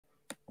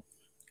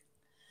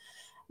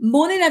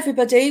Morning,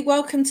 everybody.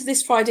 Welcome to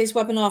this Friday's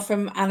webinar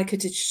from Anicca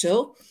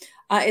Digital.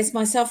 It's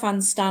myself,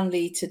 Ann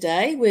Stanley,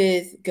 today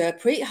with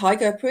Gurpreet. Hi,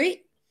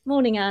 Gurpreet.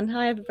 Morning, Anne.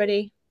 Hi,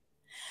 everybody.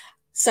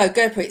 So,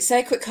 Gurpreet, say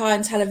a quick hi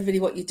and tell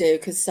everybody what you do,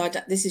 because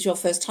this is your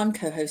first time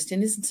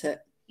co-hosting, isn't it?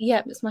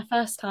 Yep, it's my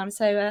first time.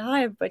 So,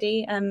 hi,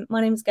 everybody.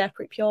 My name is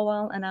Gurpreet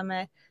Purewal, and I'm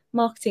a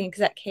marketing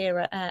exec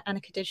here at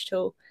Anicca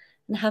Digital,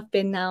 and have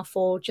been now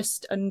for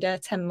just under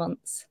 10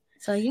 months.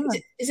 So, yeah.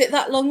 Is it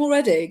that long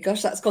already?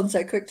 Gosh, that's gone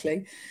so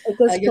quickly.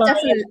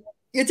 It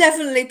You're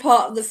definitely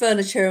part of the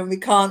furniture, and we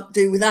can't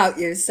do without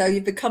you. So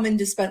you've become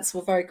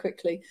indispensable very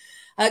quickly.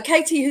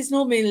 Katie, who's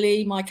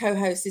normally my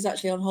co-host, is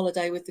actually on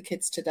holiday with the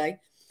kids today,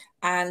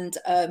 and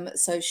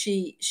so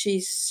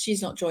she's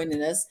not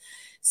joining us.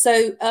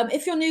 So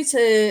if you're new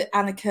to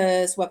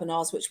Anicca's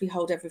webinars, which we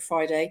hold every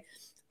Friday,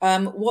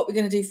 what we're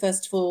going to do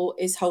first of all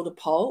is hold a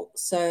poll.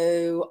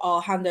 So I'll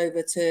hand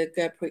over to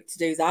Gurpreet to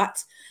do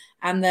that.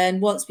 And then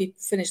once we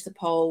finish the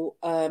poll,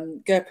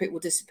 Gurpreet will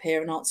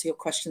disappear and answer your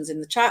questions in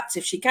the chat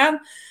if she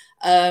can,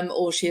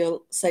 or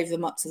she'll save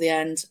them up to the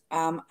end,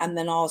 and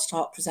then I'll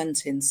start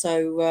presenting.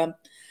 So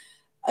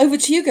over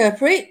to you,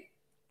 Gurpreet.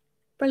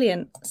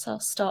 Brilliant. So I'll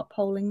start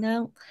polling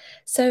now.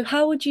 So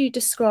how would you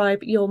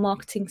describe your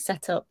marketing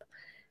setup?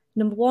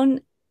 Number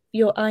one,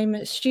 I'm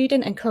a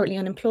student and currently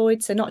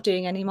unemployed, so not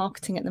doing any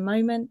marketing at the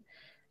moment.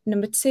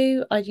 Number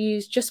two, I'd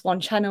use just one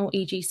channel,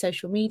 e.g.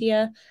 social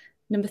media.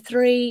 Number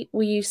three,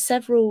 we use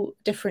several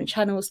different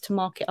channels to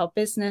market our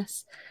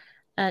business.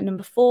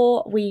 Number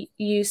four, we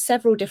use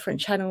several different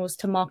channels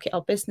to market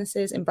our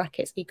businesses, in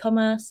brackets,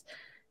 e-commerce.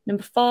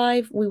 Number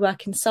five, we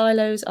work in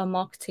silos. Our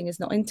marketing is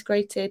not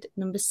integrated.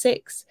 Number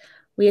six,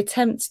 we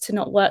attempt to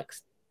work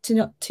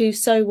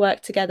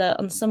together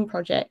on some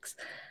projects.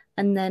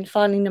 And then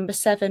finally, number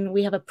seven,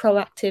 we have a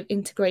proactive,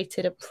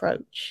 integrated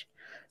approach.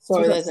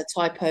 Sorry, there's a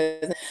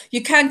typo.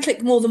 You can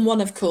click more than one,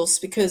 of course,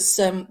 because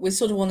we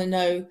sort of want to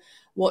know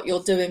what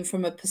you're doing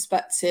from a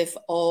perspective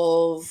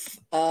of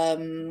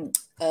the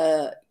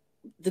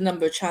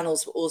number of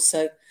channels, but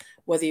also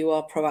whether you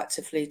are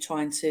proactively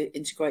trying to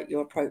integrate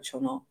your approach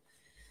or not.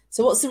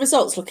 So what's the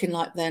results looking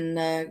like then,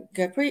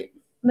 Gurpreet?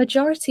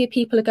 Majority of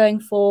people are going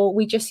for,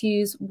 we just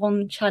use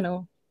one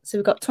channel. So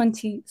we've got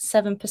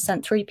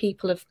 27%, 3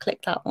 people have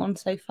clicked that one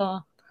so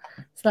far.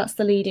 So that's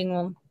the leading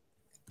one.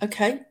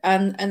 Okay,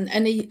 and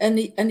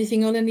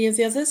anything on any of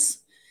the others?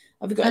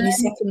 Have we got any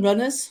second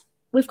runners?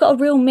 We've got a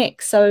real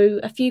mix. So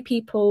a few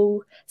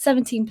people,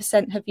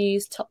 17% have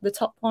used the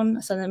top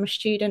one. So they're a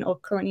student or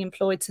currently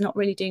employed, so not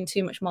really doing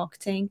too much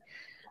marketing.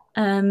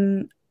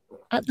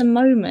 At the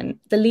moment,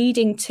 the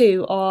leading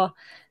two are,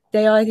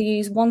 they either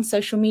use one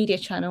social media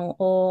channel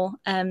or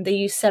they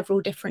use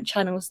several different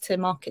channels to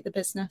market the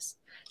business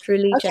through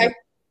lead gen.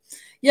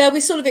 Yeah, we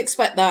sort of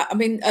expect that. I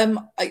mean,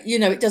 you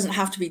know, it doesn't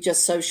have to be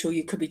just social.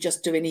 You could be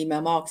just doing email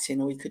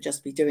marketing, or you could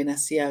just be doing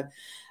SEO.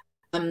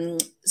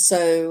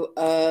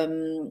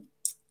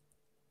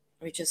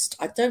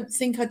 I don't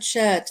think I'd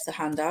shared the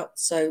handout,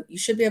 so you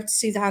should be able to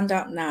see the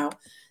handout now.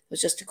 There's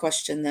just a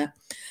question there.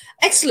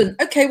 Excellent.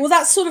 Okay, well,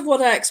 that's sort of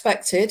what I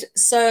expected.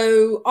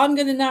 So I'm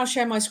going to now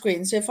share my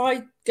screen. So if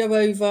I go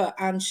over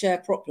and share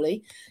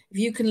properly, if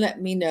you can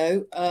let me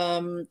know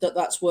that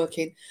that's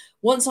working.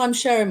 Once I'm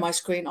sharing my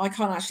screen, I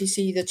can't actually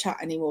see the chat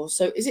anymore.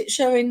 So is it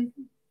showing?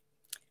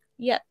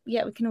 Yeah,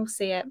 we can all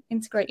see it.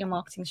 Integrate your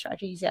marketing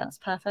strategies. Yeah, that's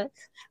perfect.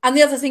 And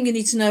the other thing you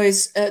need to know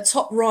is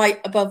top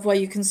right above where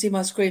you can see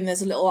my screen,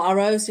 there's a little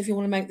arrow. So if you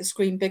want to make the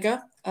screen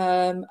bigger,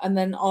 and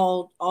then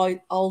I'll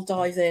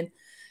dive in.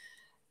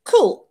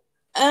 Cool.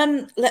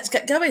 Let's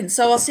get going.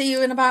 So I'll see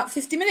you in about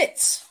 50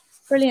 minutes.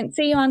 Brilliant.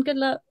 See you, Anne. Good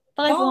luck.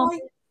 Bye. Bye.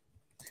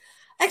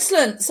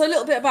 Excellent. So a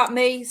little bit about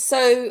me.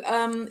 So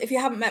if you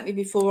haven't met me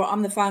before,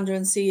 I'm the founder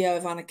and CEO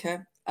of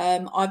Anicca.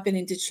 I've been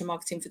in digital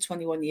marketing for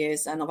 21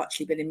 years, and I've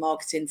actually been in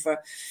marketing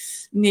for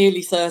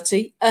nearly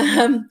 30.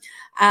 I've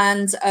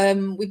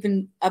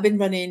been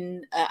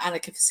running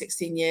Anicca for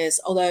 16 years,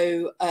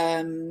 although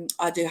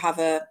I do have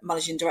a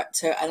managing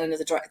director and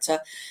another director,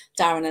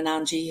 Darren and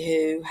Angie,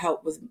 who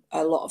help with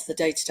a lot of the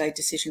day-to-day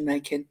decision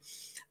making.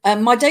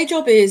 My day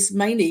job is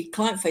mainly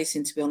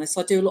client-facing, to be honest.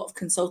 I do a lot of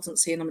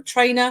consultancy, and I'm a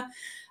trainer.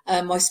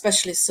 My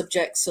specialist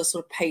subjects are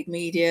sort of paid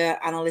media,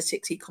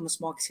 analytics, e-commerce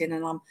marketing,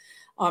 and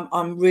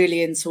I'm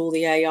really into all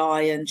the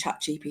AI and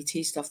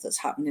ChatGPT stuff that's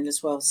happening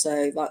as well.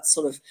 So that's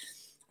sort of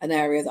an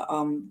area that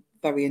I'm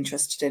very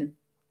interested in.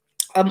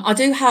 I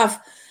do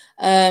have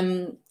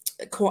 2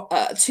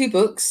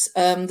 books.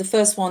 The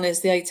first one is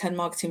the A10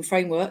 Marketing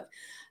Framework,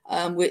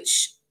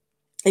 which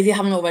if you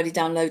haven't already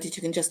downloaded,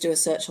 you can just do a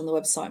search on the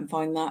website and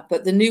find that.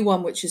 But the new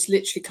one, which has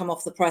literally come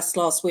off the press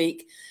last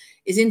week,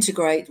 is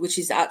Integrate, which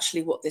is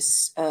actually what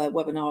this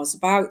webinar is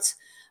about.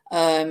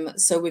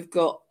 So we've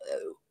got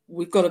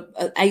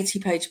an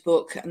 80-page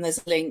book, and there's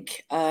a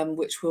link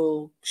which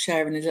we'll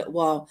share in a little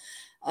while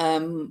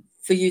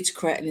for you to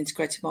create an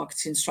integrated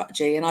marketing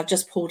strategy. And I've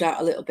just pulled out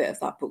a little bit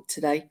of that book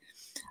today.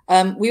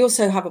 We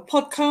also have a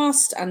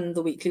podcast and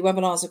the weekly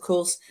webinars, of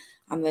course,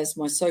 and there's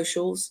my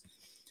socials.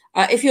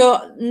 If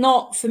you're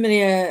not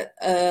familiar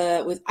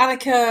with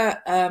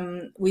Anicca,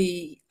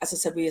 as I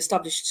said, I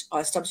established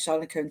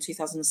Anicca in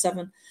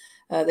 2007.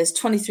 There's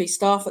 23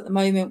 staff at the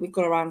moment. We've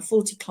got around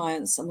 40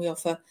 clients, and we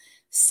offer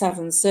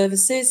 7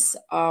 services.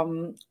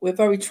 We're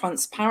very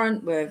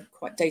transparent. We're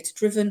quite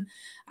data-driven,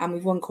 and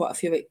we've won quite a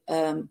few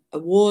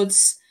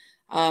awards.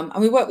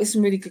 And we work with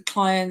some really good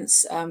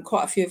clients,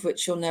 quite a few of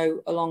which you'll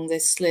know along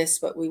this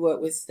list, but we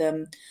work with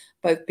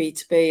both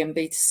B2B and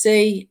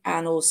B2C,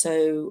 and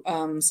also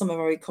some of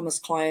our e-commerce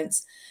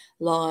clients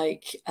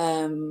like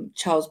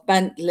Charles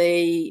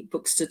Bentley,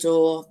 Books to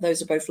Door.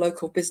 Those are both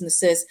local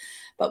businesses,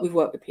 but we've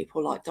worked with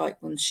people like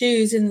Dykeman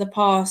Shoes in the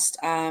past,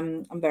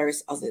 and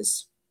various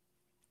others.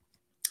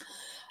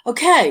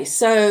 Okay,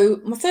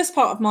 so my first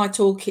part of my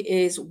talk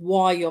is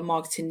why your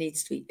marketing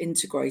needs to be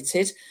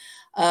integrated.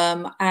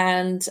 I'm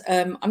going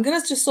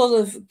to just sort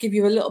of give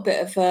you a little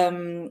bit of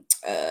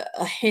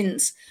a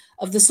hint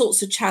of the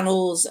sorts of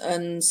channels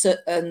and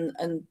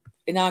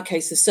in our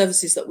case, the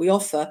services that we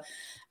offer.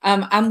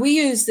 And we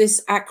use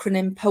this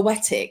acronym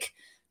POETIC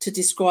to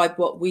describe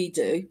what we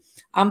do.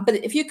 But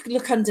if you could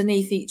look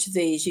underneath each of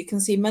these, you can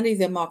see many of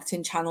the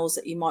marketing channels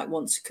that you might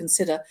want to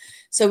consider.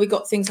 So we've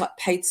got things like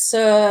paid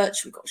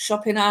search, we've got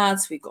shopping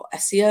ads, we've got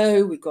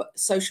SEO, we've got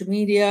social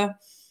media,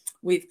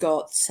 we've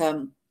got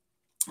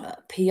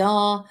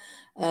PR,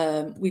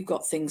 we've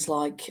got things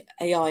like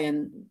AI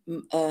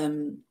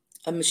and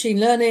machine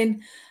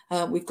learning,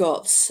 we've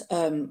got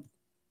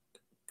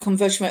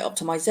conversion rate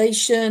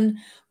optimization,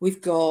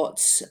 we've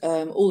got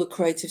all the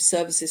creative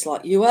services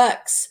like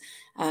UX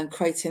and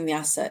creating the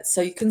assets.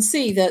 So you can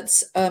see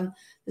that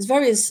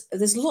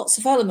there's lots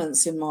of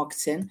elements in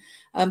marketing,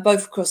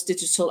 both across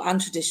digital and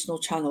traditional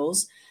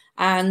channels.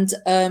 And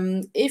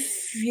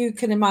if you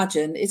can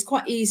imagine, it's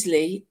quite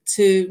easily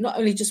to not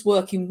only just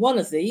work in one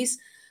of these,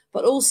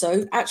 but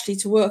also actually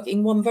to work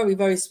in one very,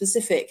 very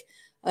specific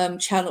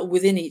channel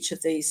within each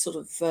of these sort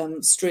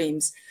of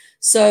streams.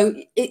 So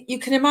you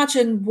can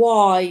imagine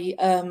why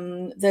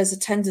there's a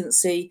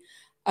tendency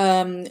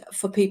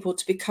for people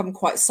to become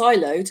quite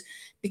siloed,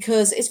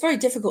 because it's very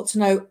difficult to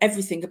know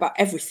everything about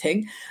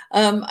everything.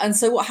 And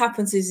so what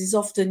happens is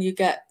often you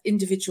get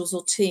individuals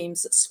or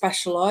teams that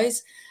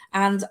specialize,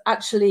 and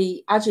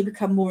actually as you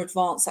become more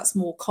advanced, that's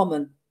more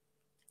common.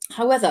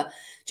 However,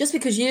 just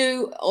because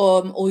you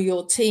or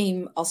your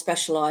team are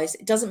specialized,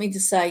 it doesn't mean to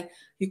say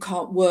you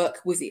can't work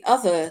with the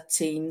other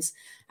teams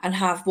and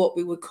have what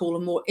we would call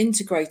a more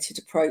integrated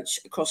approach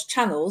across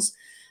channels.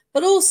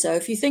 But also,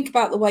 if you think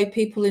about the way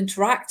people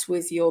interact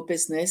with your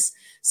business,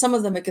 some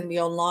of them are going to be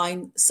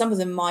online. Some of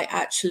them might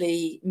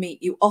actually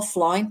meet you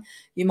offline.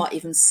 You might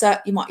even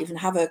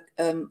have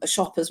a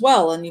shop as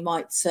well, and you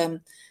might sell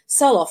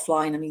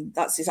offline. I mean,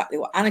 that's exactly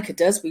what Anicca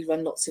does. We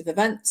run lots of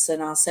events,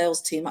 and our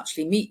sales team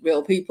actually meet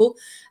real people.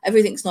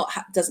 Everything's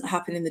doesn't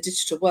happen in the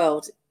digital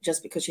world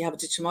just because you have a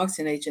digital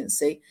marketing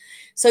agency.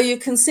 So you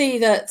can see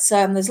that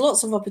there's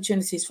lots of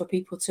opportunities for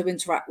people to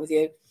interact with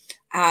you,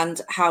 and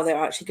how they're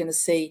actually going to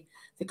see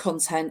the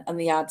content and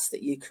the ads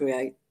that you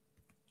create.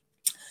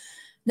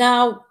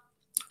 Now,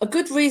 a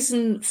good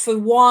reason for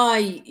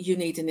why you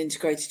need an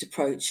integrated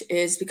approach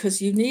is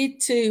because you need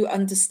to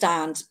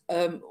understand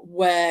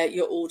where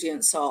your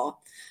audience are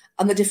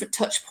and the different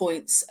touch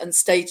points and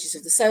stages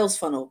of the sales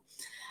funnel.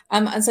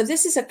 And so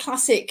this is a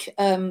classic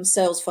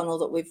sales funnel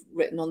that we've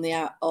written on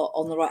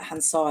the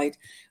right-hand side,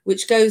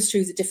 which goes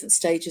through the different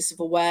stages of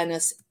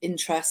awareness,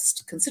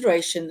 interest,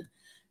 consideration,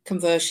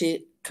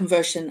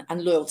 conversion,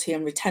 and loyalty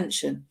and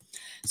retention.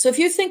 So if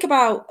you think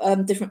about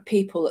different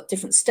people at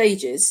different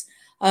stages,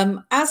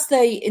 as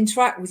they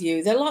interact with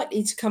you, they're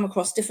likely to come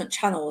across different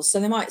channels. So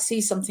they might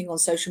see something on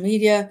social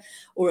media,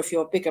 or if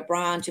you're a bigger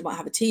brand, you might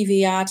have a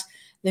TV ad.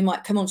 They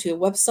might come onto your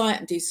website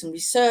and do some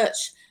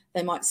research.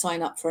 They might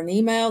sign up for an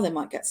email. They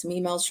might get some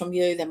emails from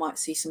you. They might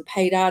see some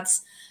paid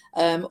ads,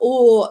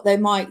 or they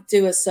might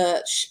do a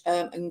search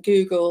in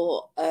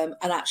Google and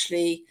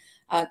actually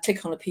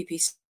click on a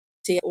PPC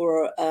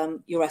or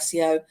your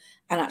SEO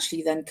and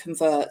actually then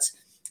convert.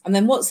 And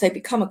then once they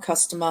become a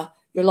customer,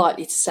 you're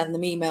likely to send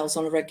them emails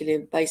on a regular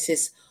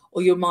basis,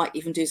 or you might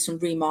even do some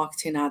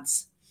remarketing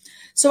ads.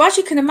 So as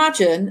you can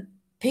imagine,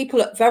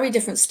 people at very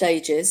different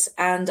stages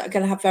and are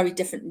going to have very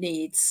different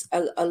needs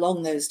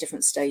along those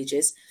different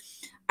stages.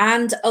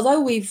 And although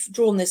we've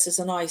drawn this as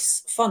a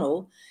nice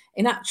funnel,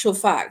 in actual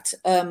fact,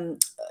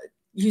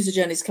 user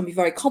journeys can be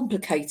very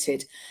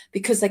complicated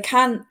because they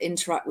can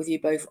interact with you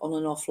both on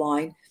and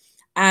offline,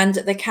 and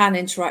they can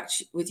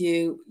interact with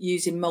you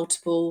using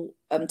multiple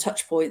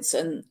touch points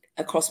and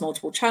across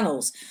multiple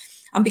channels.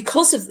 And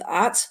because of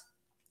that,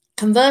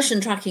 conversion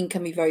tracking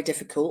can be very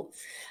difficult.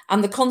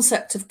 And the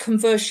concept of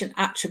conversion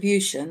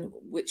attribution,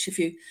 which if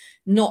you're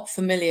not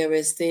familiar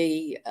is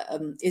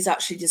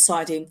actually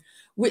deciding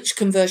which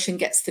conversion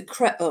gets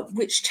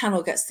which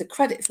channel gets the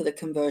credit for the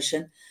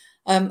conversion.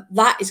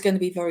 That is going to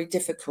be very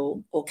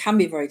difficult, or can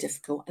be very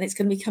difficult. And it's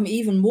going to become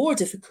even more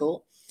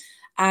difficult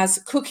as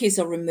cookies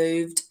are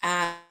removed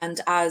and and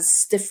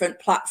as different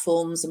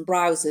platforms and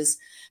browsers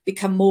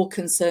become more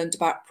concerned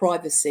about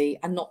privacy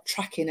and not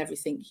tracking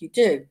everything you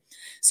do.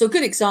 So a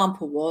good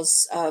example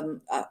was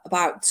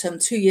about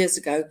 2 years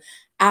ago,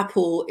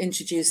 Apple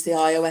introduced the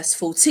iOS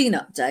 14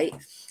 update.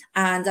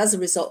 And as a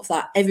result of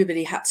that,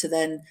 everybody had to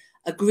then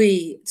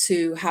agree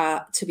to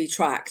be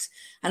tracked.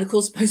 And of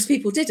course, most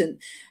people didn't.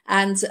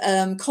 And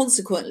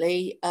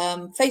consequently,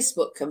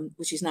 Facebook,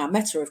 which is now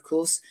Meta, of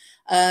course,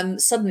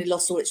 suddenly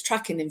lost all its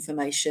tracking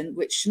information,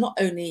 which not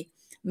only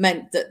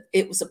meant that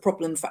it was a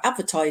problem for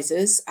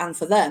advertisers and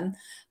for them,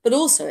 but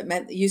also it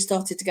meant that you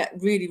started to get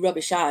really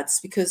rubbish ads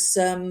because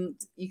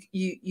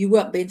you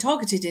weren't being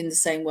targeted in the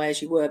same way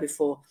as you were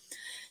before.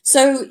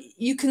 So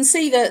you can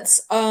see that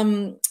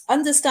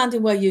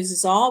understanding where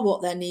users are,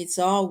 what their needs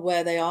are,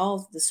 where they are,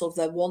 the sort of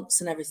their wants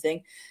and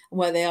everything, and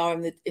where they are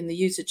in the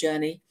user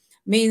journey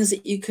means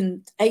that you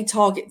can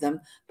target them,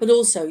 but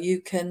also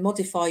you can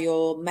modify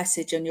your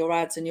message and your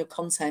ads and your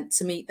content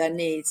to meet their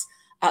needs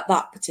at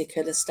that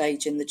particular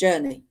stage in the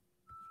journey.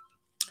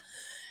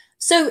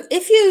 So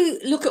if you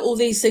look at all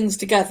these things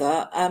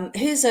together,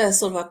 here's a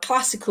sort of a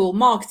classical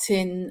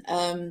marketing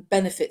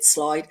benefits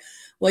slide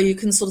where you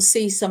can sort of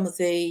see some of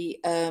the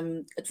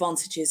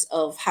advantages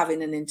of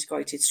having an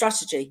integrated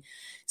strategy.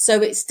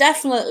 So it's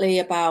definitely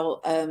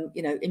about,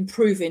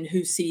 improving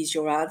who sees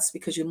your ads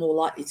because you're more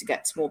likely to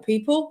get to more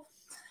people.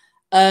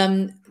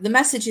 The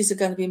messages are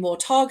going to be more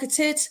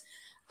targeted.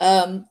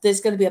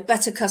 There's going to be a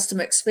better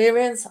customer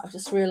experience. I've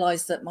just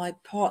realized that my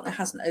partner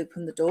hasn't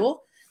opened the door,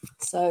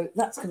 so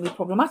that's going to be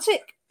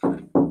problematic.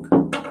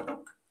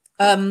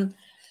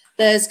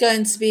 There's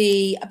going to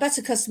be a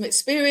better customer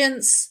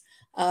experience,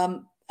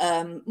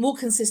 more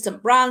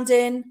consistent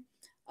branding,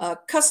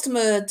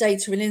 customer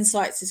data and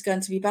insights is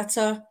going to be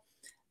better.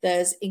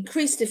 There's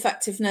increased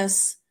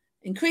effectiveness,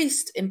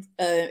 increased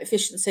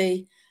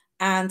efficiency,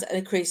 and an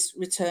increased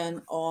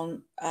return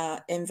on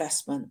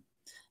investment.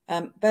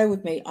 Bear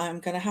with me, I'm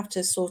going to have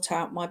to sort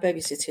out my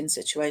babysitting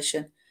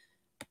situation.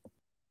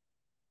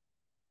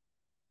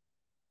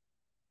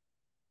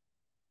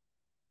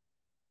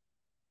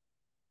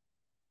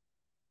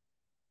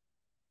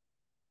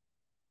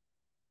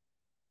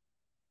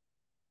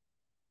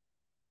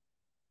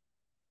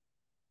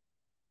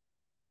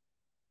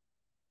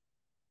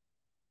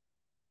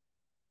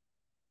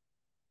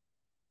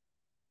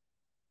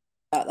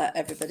 About that,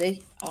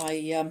 everybody.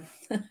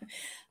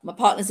 My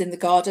partner's in the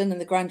garden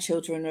and the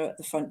grandchildren are at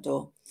the front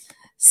door.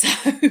 So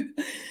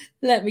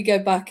let me go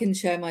back and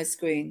share my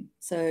screen.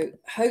 So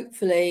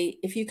hopefully,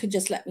 if you could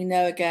just let me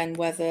know again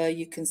whether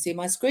you can see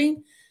my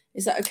screen.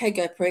 Is that okay,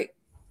 Gurpreet?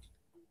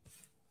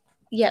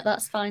 Yeah,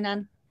 that's fine,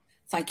 Anne.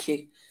 Thank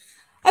you.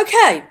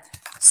 Okay,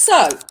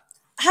 so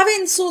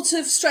having sort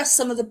of stressed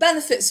some of the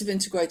benefits of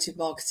integrated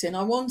marketing,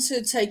 I want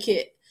to take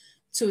it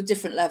to a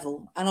different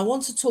level. And I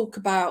want to talk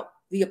about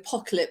the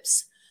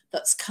apocalypse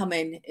that's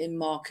coming in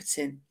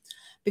marketing,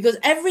 because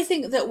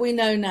everything that we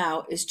know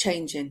now is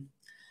changing.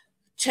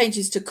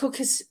 Changes to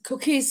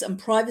cookies and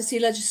privacy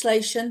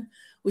legislation,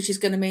 which is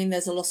going to mean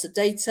there's a loss of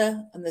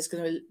data and there's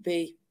going to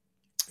be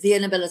the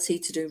inability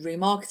to do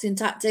remarketing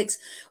tactics,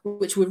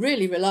 which we're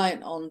really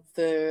reliant on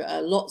for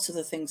lots of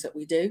the things that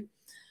we do.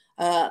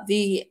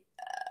 The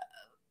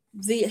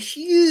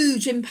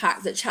huge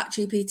impact that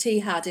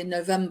ChatGPT had in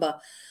November,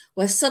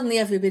 where suddenly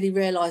everybody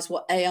realized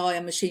what AI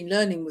and machine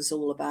learning was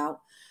all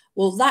about.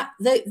 Well,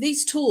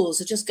 these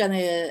tools are just going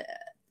to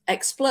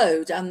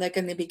explode and they're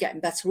going to be getting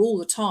better all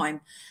the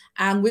time.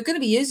 And we're going to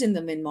be using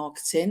them in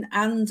marketing,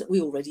 and we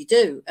already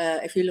do.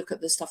 If you look at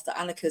the stuff that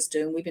Anicca's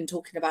doing, we've been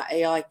talking about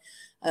AI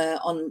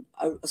on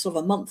a sort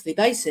of a monthly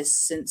basis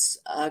since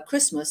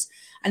Christmas.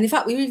 And in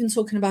fact, we were even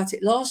talking about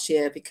it last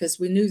year because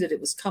we knew that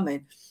it was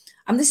coming.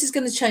 And this is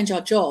going to change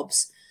our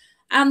jobs.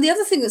 And the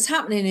other thing that's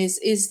happening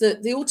is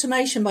that the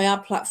automation by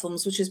ad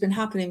platforms, which has been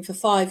happening for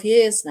 5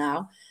 years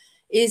now,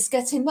 is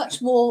getting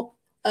much more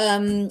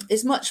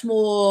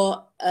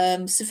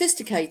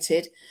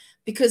sophisticated,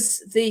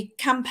 because the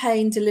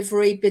campaign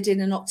delivery,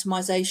 bidding and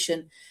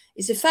optimization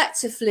is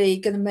effectively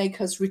going to make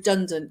us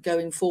redundant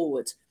going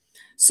forward.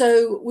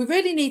 So we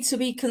really need to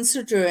be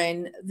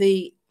considering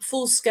the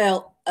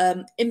full-scale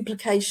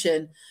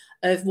implication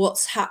of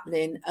what's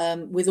happening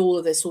with all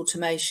of this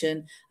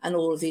automation and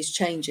all of these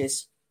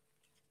changes.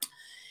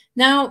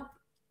 Now,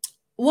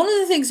 one of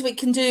the things we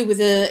can do with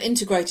an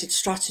integrated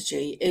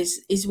strategy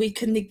is we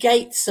can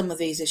negate some of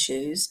these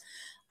issues,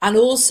 and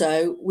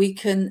also we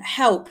can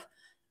help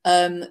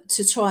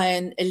to try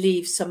and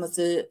alleviate some of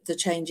the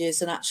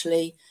changes and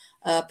actually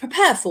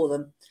prepare for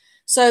them.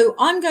 So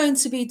I'm going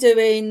to be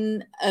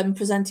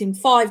presenting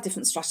 5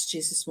 different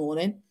strategies this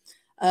morning.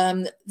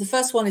 The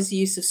first one is the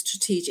use of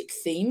strategic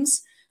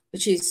themes,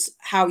 which is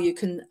how you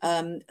can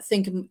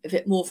think of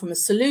it more from a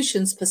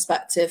solutions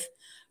perspective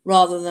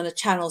rather than a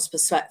channels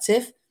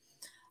perspective.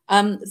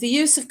 The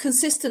use of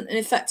consistent and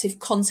effective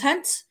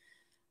content,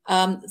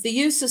 the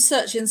use of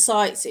search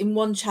insights in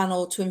one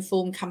channel to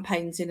inform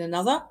campaigns in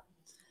another,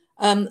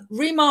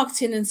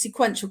 remarketing and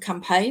sequential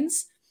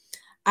campaigns,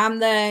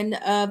 And then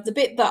the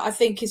bit that I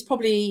think is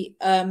probably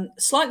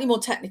slightly more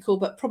technical,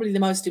 but probably the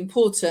most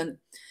important,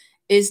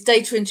 is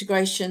data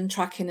integration,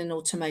 tracking, and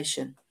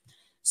automation.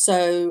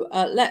 So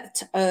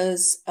let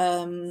us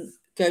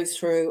go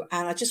through,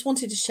 and I just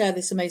wanted to share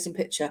this amazing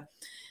picture.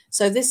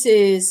 So this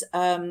is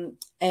a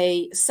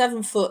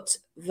 7-foot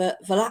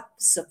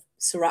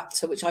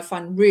velociraptor, which I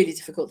find really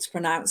difficult to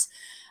pronounce,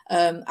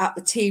 at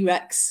the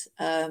T-Rex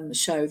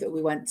show that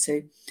we went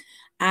to.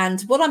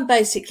 And what I'm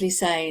basically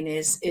saying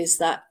is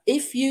that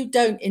if you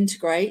don't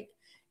integrate,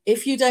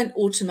 if you don't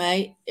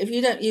automate, if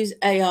you don't use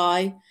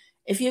AI,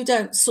 if you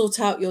don't sort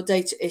out your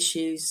data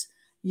issues,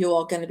 you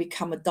are going to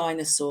become a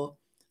dinosaur.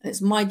 And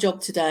it's my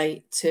job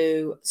today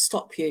to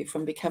stop you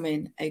from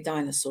becoming a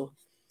dinosaur.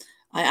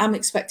 I am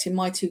expecting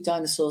my 2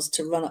 dinosaurs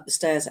to run up the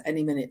stairs at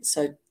any minute.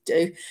 So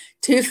do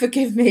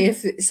forgive me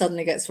if it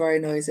suddenly gets very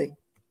noisy.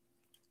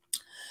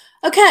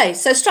 Okay,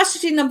 so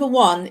strategy number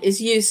 1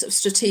 is use of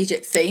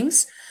strategic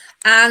themes.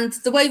 And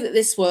the way that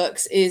this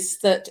works is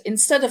that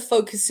instead of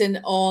focusing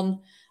on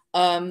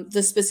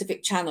the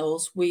specific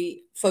channels,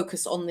 we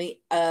focus on the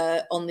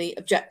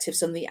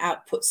objectives and the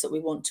outputs that we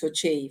want to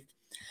achieve.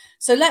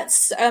 So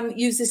let's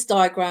use this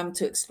diagram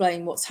to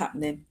explain what's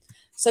happening.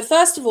 So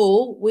first of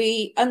all,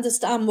 we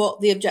understand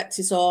what the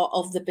objectives are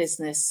of the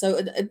business. So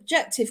an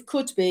objective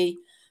could be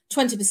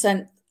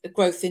 20%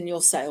 growth in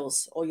your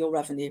sales or your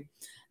revenue.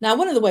 Now,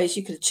 one of the ways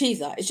you could achieve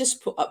that is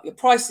just put up your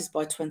prices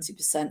by 20%,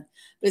 but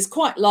it's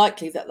quite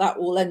likely that that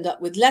will end up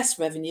with less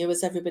revenue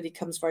as everybody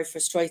becomes very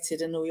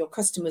frustrated and all your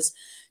customers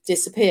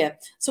disappear.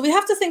 So we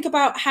have to think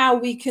about how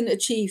we can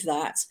achieve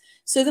that.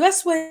 So the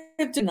best way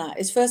of doing that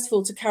is, first of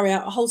all, to carry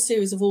out a whole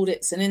series of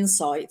audits and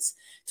insights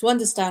to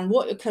understand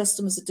what your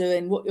customers are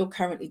doing, what you're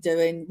currently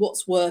doing,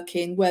 what's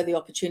working, where the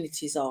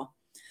opportunities are.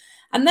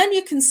 And then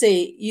you can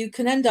see you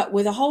can end up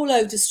with a whole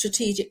load of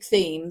strategic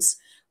themes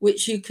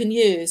which you can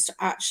use to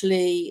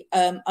actually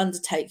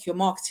undertake your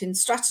marketing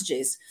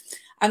strategies.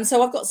 And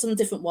so I've got some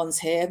different ones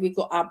here. We've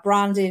got our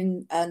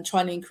branding and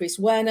trying to increase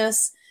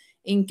awareness,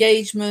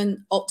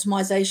 engagement,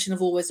 optimization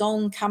of always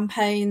on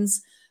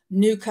campaigns,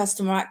 new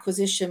customer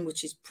acquisition,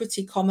 which is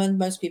pretty common.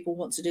 Most people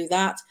want to do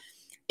that.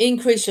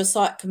 Increase your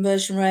site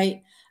conversion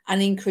rate and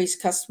increase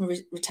customer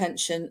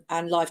retention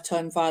and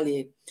lifetime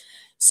value.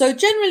 So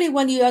generally,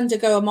 when you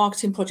undergo a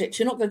marketing project,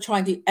 you're not going to try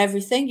and do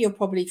everything. You'll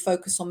probably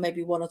focus on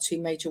maybe 1 or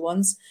 2 major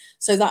ones.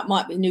 So that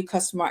might be new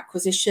customer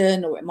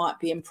acquisition, or it might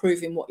be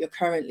improving what you're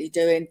currently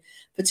doing,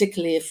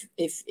 particularly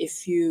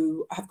if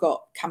you have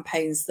got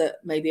campaigns that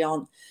maybe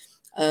aren't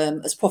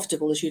as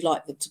profitable as you'd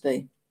like them to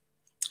be.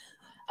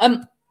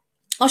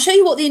 I'll show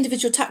you what the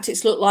individual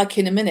tactics look like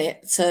in a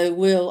minute, so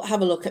we'll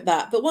have a look at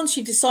that. But once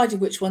you've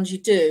decided which ones you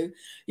do,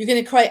 you're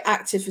going to create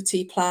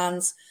activity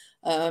plans,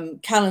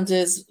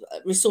 calendars,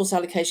 resource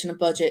allocation and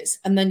budgets,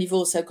 and then you've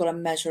also got to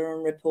measure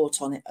and report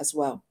on it as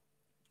well.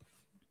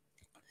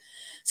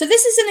 So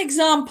this is an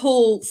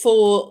example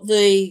for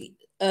the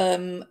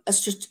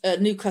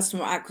new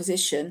customer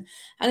acquisition,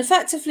 and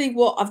effectively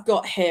what I've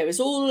got here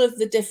is all of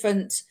the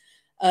different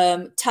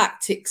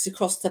tactics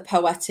across the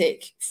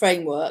poetic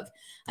framework,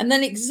 and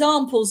then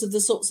examples of the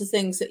sorts of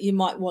things that you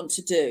might want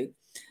to do.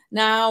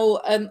 Now,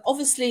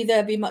 obviously,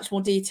 there'll be much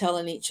more detail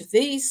in each of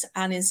these.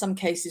 And in some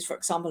cases, for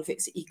example, if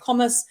it's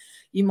e-commerce,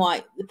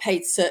 the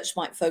paid search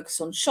might focus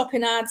on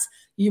shopping ads.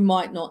 You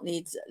might not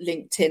need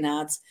LinkedIn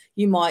ads.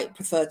 You might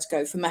prefer to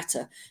go for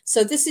Meta.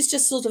 So this is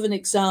just sort of an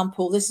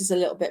example. This is a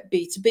little bit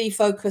B2B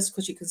focused,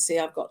 because you can see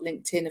I've got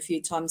LinkedIn a few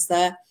times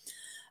there.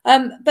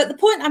 But the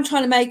point I'm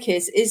trying to make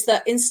is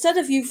that instead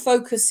of you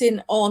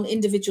focusing on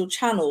individual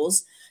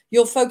channels,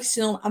 you're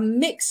focusing on a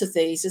mix of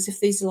these, as if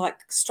these are like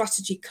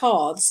strategy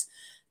cards,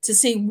 to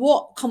see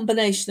what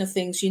combination of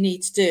things you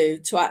need to do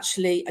to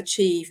actually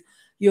achieve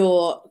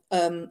your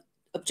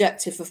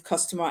objective of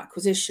customer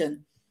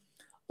acquisition.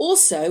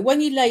 Also,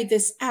 when you lay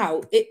this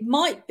out, it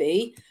might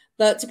be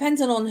that,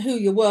 depending on who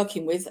you're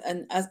working with,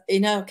 and as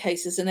in our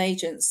case as an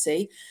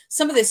agency,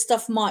 some of this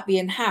stuff might be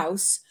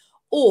in-house,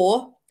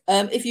 or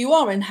if you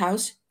are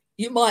in-house,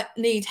 you might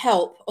need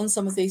help on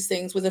some of these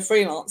things with a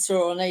freelancer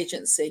or an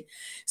agency.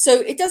 So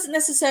it doesn't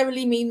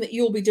necessarily mean that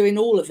you'll be doing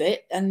all of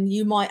it, and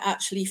you might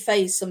actually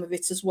phase some of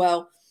it as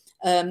well,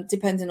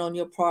 depending on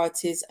your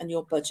priorities and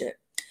your budget.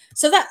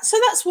 So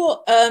that's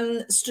what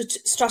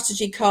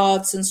strategy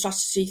cards and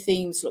strategy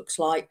themes looks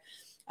like.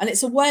 And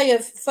it's a way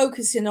of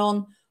focusing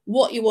on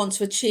what you want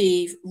to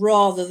achieve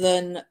rather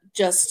than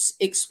just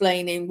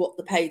explaining what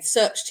the paid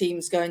search team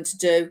is going to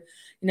do.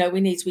 You know,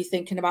 we need to be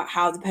thinking about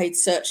how the paid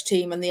search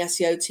team and the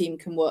SEO team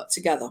can work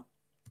together.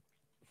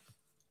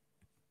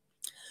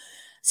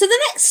 So the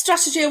next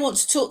strategy I want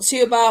to talk to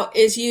you about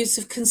is use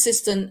of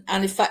consistent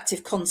and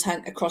effective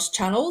content across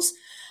channels.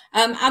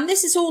 And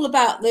this is all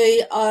about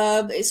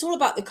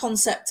the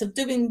concept of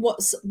doing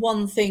what's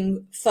one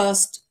thing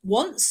first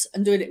once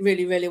and doing it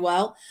really, really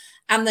well,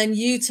 and then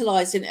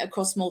utilizing it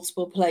across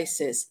multiple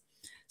places.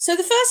 So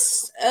the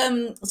first,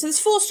 so there's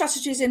 4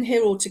 strategies in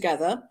here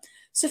altogether.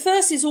 So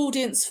first is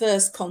audience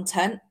first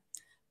content,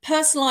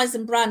 personalized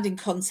and branding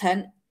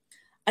content,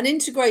 an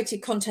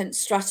integrated content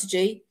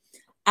strategy,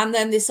 and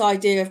then this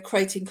idea of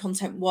creating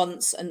content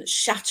once and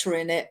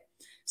shattering it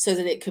so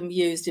that it can be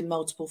used in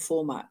multiple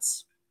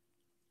formats.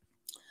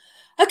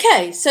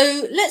 Okay,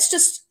 so let's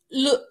just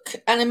look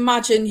and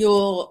imagine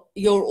your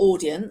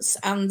audience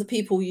and the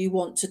people you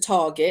want to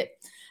target.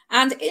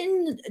 And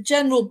in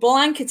general,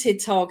 blanketed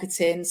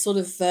targeting, sort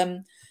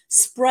of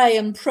spray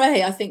and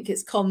pray, I think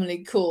it's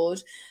commonly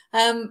called.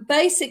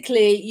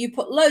 Basically, you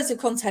put loads of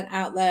content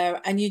out there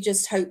and you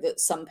just hope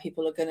that some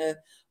people are going to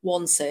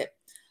want it.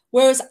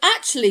 Whereas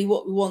actually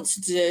what we want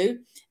to do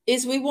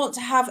is we want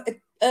to have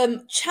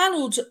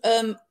channeled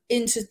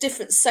into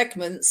different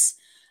segments.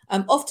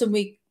 Often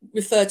we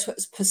refer to it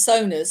as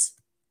personas.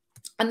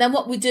 And then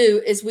what we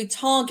do is we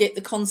target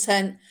the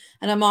content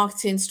and a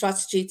marketing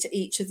strategy to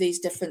each of these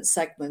different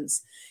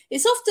segments.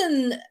 It's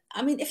often,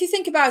 I mean, if you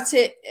think about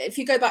it, if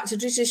you go back to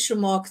traditional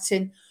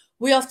marketing,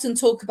 we often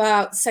talk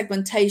about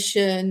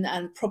segmentation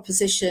and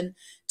proposition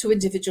to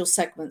individual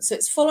segments. So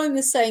it's following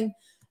the same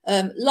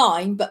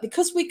line, but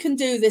because we can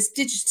do this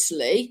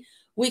digitally,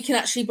 we can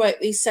actually break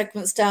these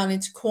segments down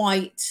into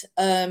quite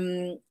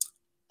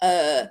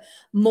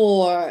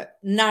more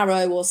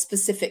narrow or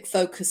specific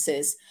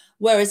focuses.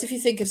 Whereas if you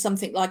think of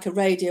something like a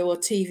radio or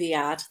TV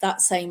ad,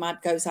 that same ad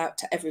goes out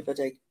to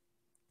everybody.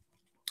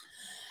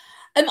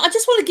 I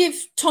just want to give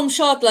Tom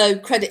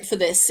Shardlow credit for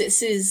this.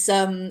 This is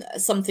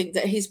something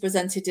that he's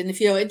presented, and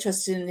if you're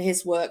interested in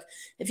his work,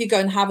 if you go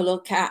and have a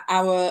look at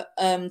our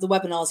the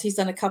webinars, he's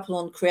done a couple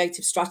on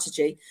creative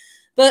strategy.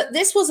 But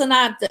this was an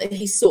ad that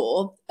he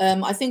saw.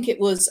 I think it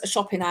was a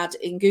shopping ad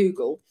in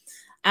Google.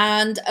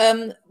 And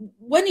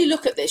when you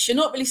look at this, you're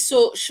not really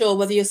sure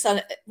whether you're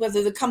selling,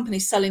 whether the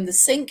company's selling the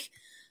sink,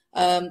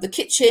 the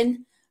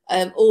kitchen,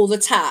 or the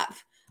tap.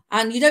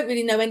 And you don't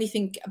really know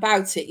anything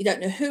about it. You don't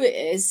know who it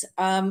is.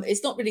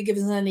 It's not really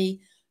given us any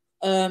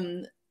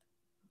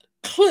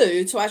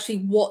clue to actually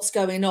what's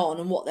going on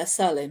and what they're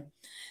selling.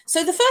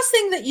 So the first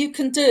thing that you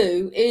can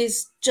do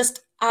is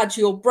just add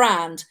your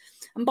brand.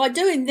 And by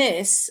doing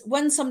this,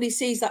 when somebody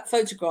sees that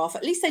photograph,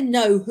 at least they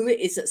know who it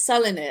is that's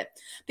selling it,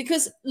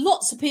 because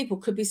lots of people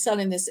could be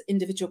selling this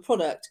individual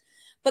product.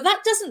 But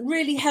that doesn't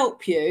really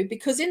help you,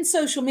 because in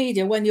social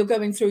media, when you're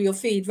going through your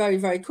feed very,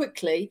 very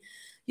quickly,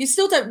 you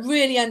still don't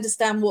really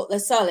understand what they're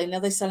selling.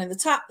 Are they selling the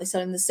tap? They're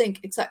selling the sink,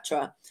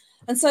 etc.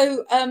 And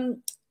so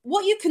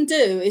what you can do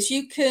is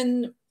you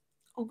can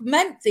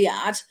augment the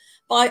ad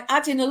by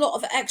adding a lot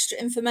of extra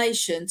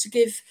information to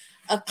give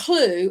a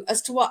clue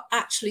as to what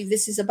actually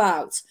this is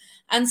about.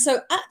 And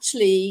so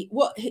actually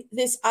what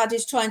this ad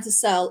is trying to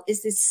sell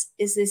is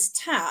this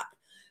tap,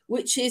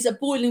 which is a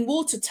boiling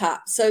water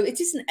tap. So it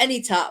isn't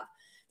any tap.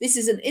 This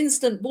is an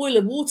instant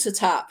boiling water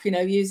tap, you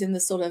know, using the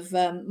sort of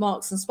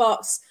Marks and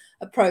Sparks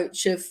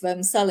approach of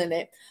selling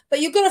it. But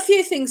you've got a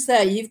few things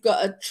there. You've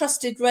got a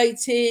trusted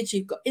rated,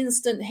 you've got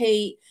instant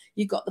heat,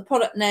 you've got the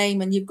product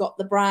name, and you've got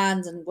the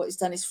brand, and what he's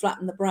done is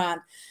flatten the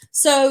brand.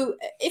 So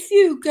if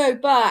you go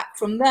back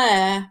from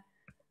there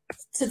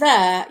to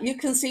there, you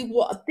can see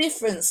what a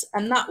difference,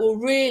 and that will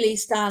really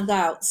stand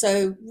out.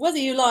 So whether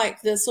you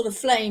like the sort of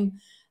flame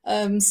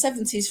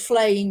 70s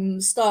flame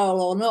style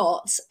or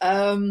not,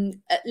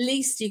 at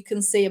least you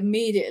can see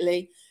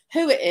immediately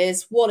who it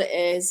is, what it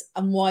is,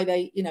 and why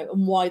they, you know,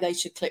 and why they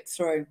should click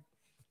through.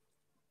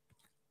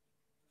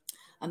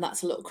 And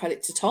that's a little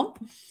credit to Tom.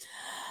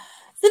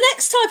 The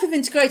next type of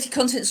integrated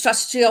content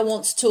strategy I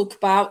want to talk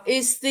about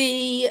is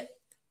the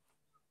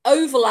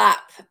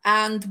overlap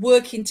and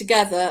working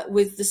together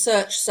with the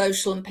search,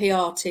 social, and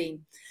PR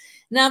team.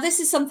 Now, this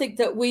is something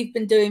that we've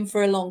been doing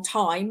for a long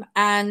time,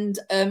 and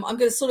I'm going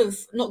to sort of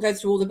not go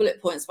through all the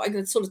bullet points, but I'm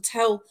going to sort of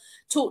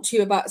talk to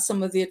you about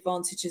some of the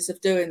advantages of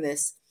doing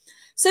this.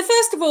 So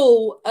first of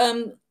all,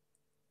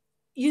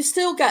 you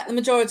still get the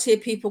majority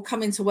of people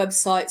coming to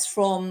websites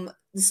from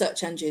the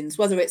search engines,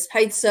 whether it's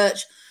paid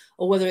search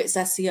or whether it's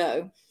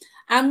SEO.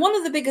 And one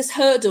of the biggest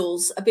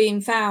hurdles are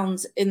being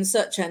found in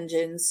search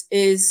engines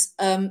is,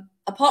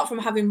 apart from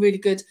having really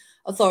good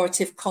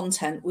authoritative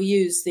content, we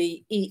use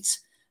the EAT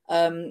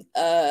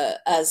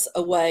as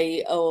a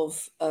way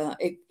of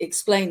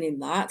explaining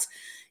that,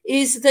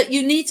 is that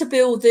you need to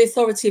build the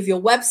authority of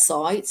your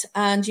website,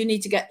 and you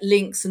need to get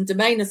links and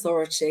domain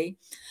authority.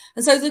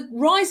 And so the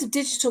rise of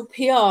digital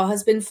PR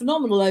has been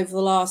phenomenal over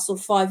the last sort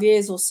of 5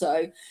 years or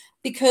so,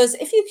 because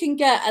if you can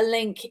get a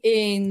link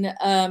in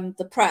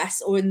the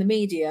press or in the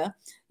media,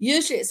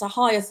 usually it's a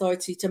high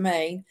authority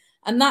domain,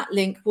 and that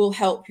link will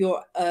help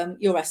your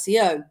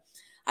SEO.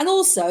 And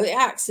also it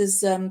acts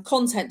as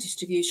content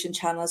distribution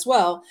channel as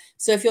well.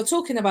 So if you're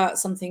talking about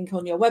something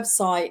on your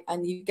website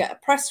and you get a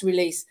press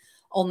release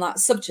on that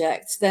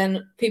subject,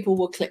 then people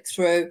will click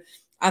through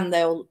and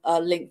they'll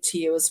link to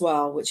you as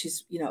well, which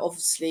is, you know,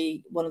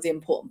 obviously one of the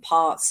important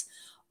parts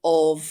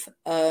of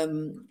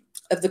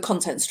the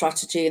content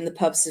strategy and the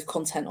purpose of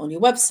content on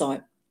your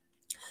website.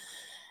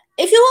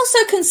 If you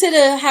also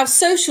consider how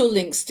social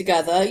links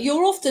together,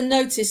 you'll often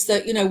notice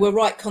that, you know, we'll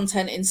write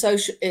content in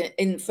social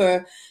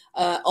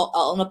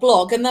on a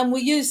blog, and then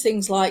we use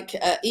things like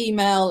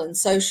email and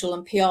social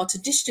and PR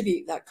to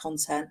distribute that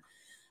content.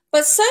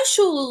 But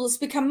social has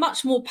become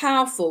much more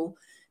powerful,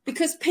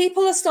 because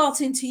people are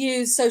starting to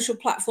use social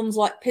platforms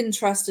like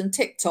Pinterest and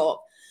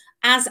TikTok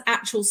as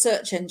actual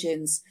search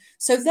engines.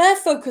 So their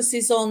focus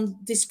is on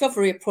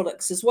discovery of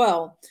products as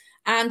well.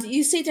 And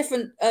you see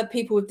different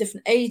people with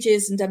different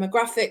ages and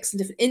demographics and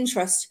different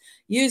interests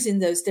using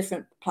those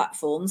different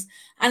platforms.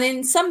 And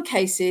in some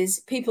cases,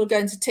 people are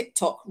going to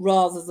TikTok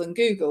rather than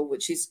Google,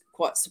 which is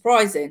quite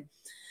surprising.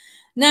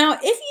 Now,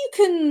 if you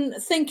can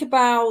think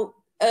about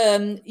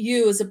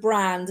you as a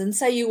brand and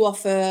say you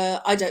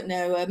offer, I don't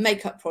know, a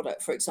makeup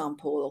product, for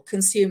example, or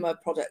consumer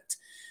product,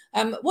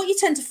 what you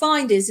tend to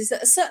find is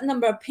that a certain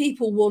number of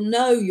people will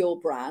know your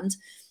brand.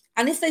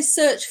 And if they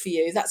search for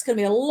you, that's going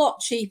to be a lot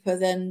cheaper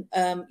than,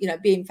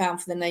 being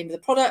found for the name of the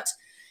product.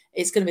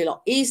 It's going to be a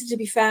lot easier to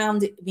be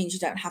found. It means you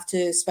don't have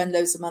to spend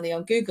loads of money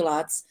on Google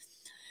ads.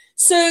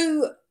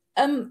 So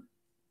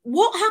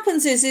what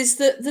happens is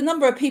that the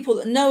number of people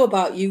that know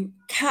about you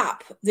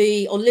cap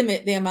or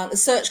limit the amount of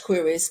search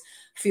queries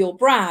for your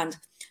brand.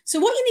 So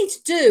what you need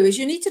to do is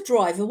you need to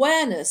drive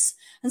awareness.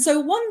 And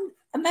so one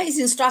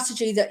amazing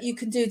strategy that you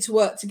can do to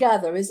work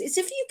together is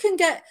if you can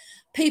get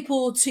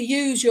people to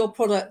use your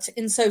product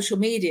in social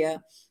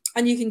media,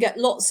 and you can get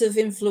lots of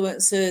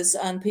influencers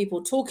and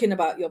people talking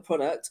about your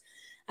product,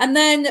 and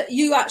then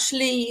you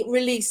actually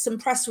release some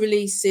press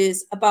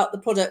releases about the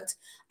product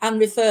and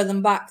refer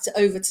them back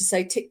over to,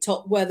 say,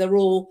 TikTok, where they're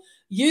all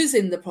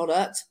using the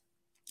product.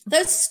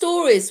 Those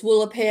stories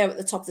will appear at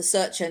the top of the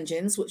search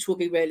engines, which will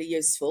be really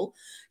useful.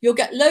 You'll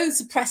get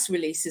loads of press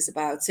releases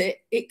about it.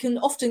 It can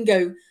often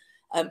go,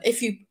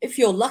 if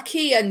you're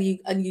lucky and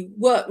you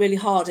work really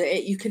hard at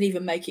it, you can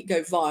even make it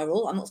go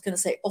viral. I'm not going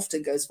to say it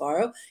often goes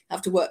viral. You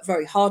have to work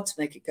very hard to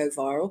make it go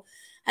viral.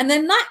 And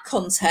then that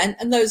content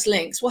and those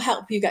links will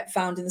help you get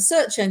found in the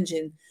search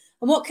engine.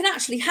 And what can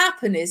actually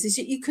happen is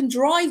that you can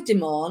drive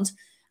demand,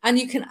 and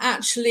you can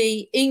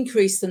actually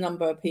increase the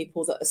number of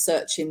people that are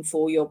searching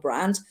for your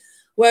brand.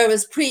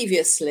 Whereas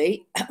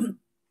previously,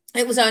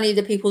 it was only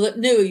the people that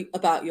knew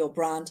about your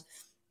brand.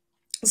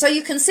 So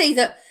you can see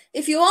that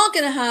if you are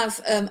going to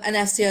have an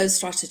SEO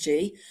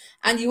strategy,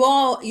 and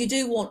you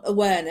do want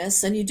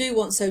awareness and you do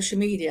want social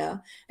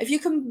media, if you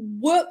can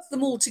work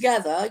them all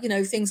together,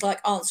 things like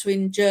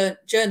answering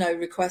journo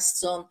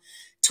requests on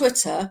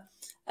Twitter,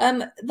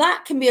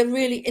 that can be a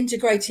really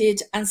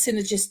integrated and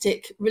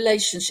synergistic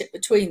relationship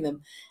between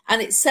them.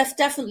 And it's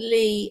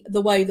definitely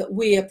the way that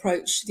we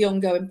approach the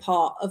ongoing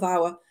part of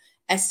our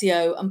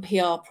SEO and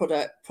PR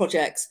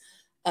projects,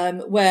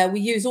 where we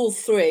use all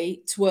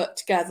three to work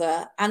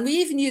together. And we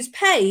even use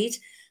paid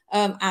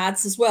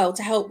ads as well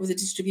to help with the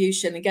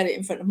distribution and get it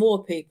in front of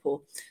more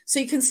people. So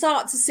you can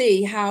start to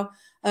see how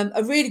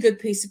a really good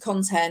piece of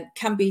content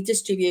can be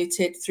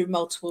distributed through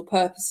multiple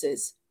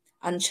purposes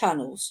and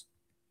channels.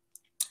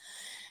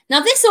 Now,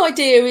 this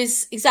idea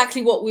is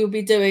exactly what we'll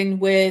be doing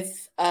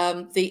with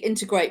the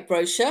Integrate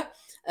brochure,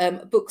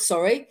 book,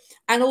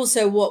 and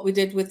also what we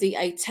did with the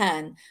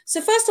A10.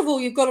 So first of all,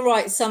 you've got to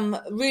write some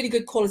really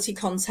good quality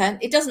content.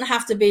 It doesn't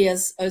have to be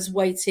as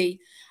weighty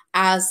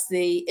as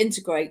the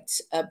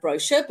Integrate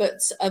brochure,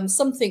 but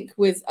something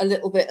with a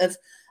little bit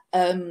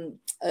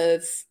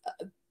of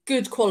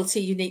good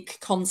quality, unique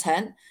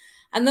content.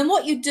 And then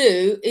what you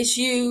do is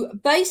you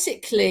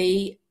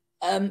basically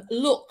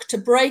look to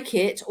break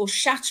it or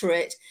shatter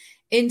it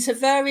into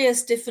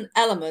various different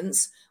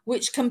elements,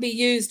 which can be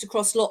used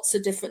across lots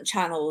of different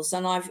channels.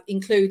 And I've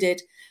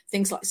included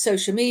things like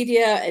social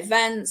media,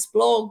 events,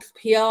 blog,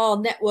 PR,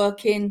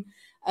 networking,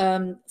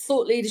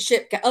 thought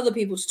leadership, get other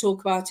people to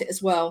talk about it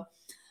as well.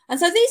 And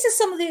so these are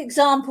some of the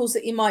examples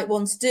that you might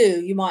want to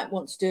do. You might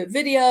want to do a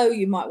video,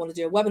 you might want to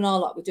do a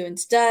webinar like we're doing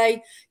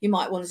today, you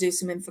might want to do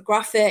some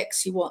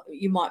infographics,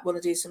 you might want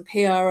to do some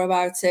PR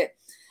about it.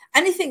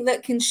 Anything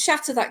that can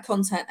shatter that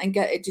content and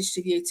get it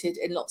distributed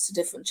in lots of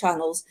different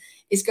channels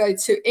is going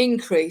to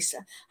increase.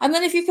 And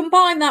then if you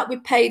combine that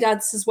with paid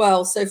ads as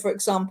well, so for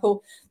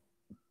example,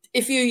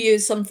 if you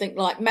use something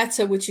like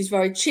Meta, which is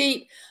very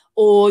cheap,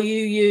 or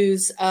you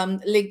use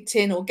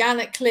LinkedIn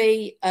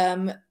organically,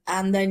 and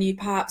then you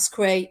perhaps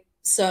create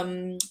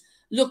some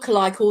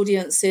lookalike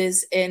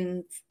audiences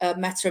in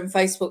Meta and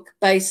Facebook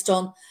based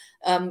on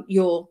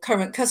your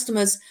current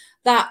customers,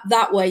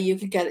 that way you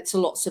can get it to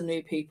lots of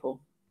new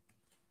people.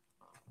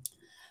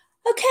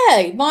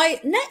 Okay, my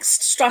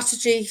next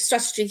strategy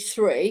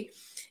 3,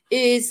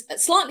 is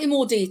slightly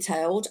more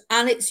detailed,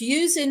 and it's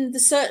using the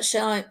search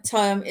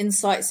term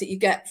insights that you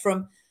get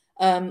from,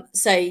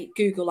 say,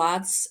 Google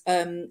Ads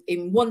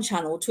in one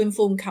channel to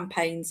inform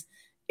campaigns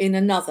in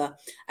another.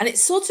 And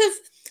it's sort of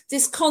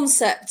this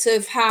concept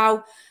of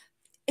how,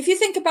 if you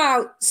think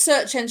about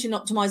search engine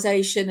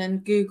optimization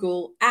and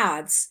Google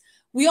Ads,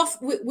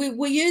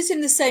 we're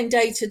using the same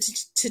data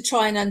to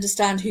try and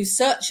understand who's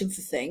searching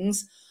for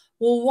things.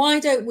 Well, why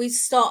don't we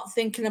start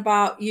thinking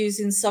about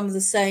using some of the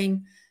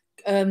same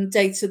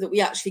data that we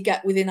actually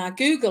get within our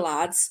Google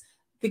Ads,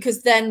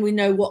 because then we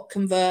know what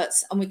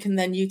converts and we can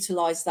then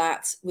utilize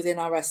that within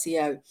our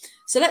SEO.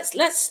 So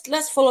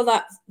let's follow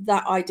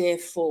that idea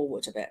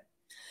forward a bit.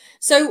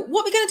 So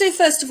what we're going to do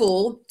first of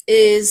all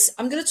is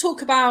I'm going to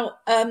talk about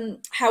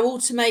how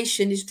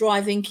automation is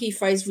driving key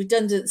phrase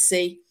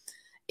redundancy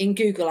in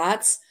Google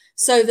Ads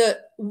so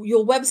that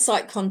your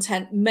website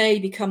content may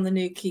become the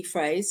new key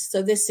phrase.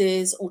 So this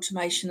is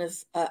automation of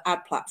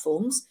ad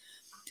platforms.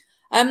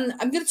 I'm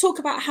going to talk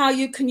about how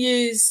you can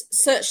use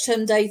search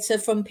term data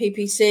from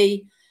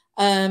PPC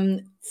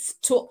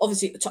to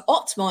obviously to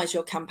optimize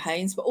your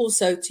campaigns, but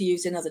also to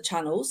use in other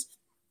channels.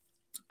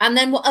 And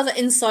then what other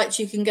insights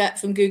you can get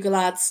from Google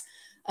Ads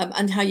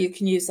and how you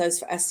can use those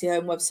for SEO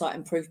and website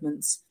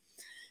improvements.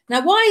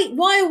 Now,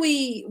 why are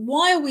we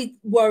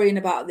worrying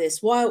about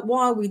this? Why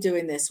are we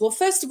doing this? Well,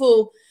 first of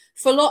all,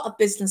 for a lot of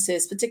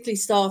businesses, particularly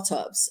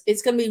startups,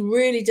 it's going to be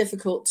really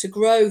difficult to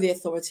grow the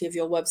authority of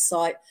your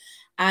website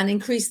and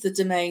increase the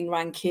domain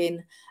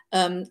ranking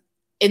in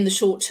the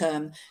short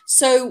term.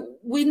 So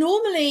we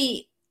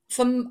normally,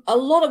 from a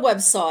lot of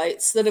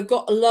websites that have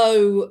got a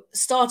low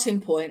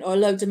starting point or a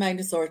low domain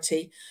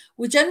authority,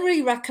 we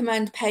generally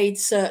recommend paid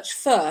search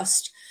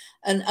first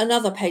and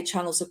other paid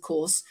channels, of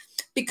course,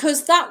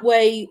 because that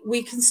way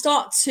we can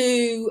start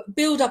to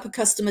build up a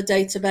customer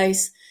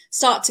database,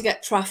 start to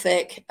get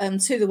traffic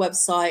to the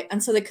website,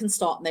 and so they can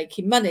start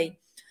making money.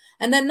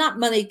 And then that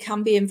money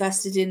can be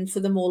invested in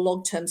for the more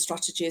long-term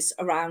strategies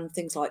around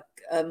things like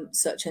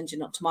search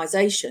engine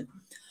optimization.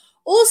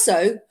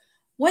 Also,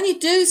 when you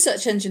do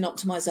search engine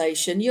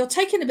optimization, you're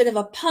taking a bit of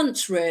a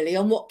punch really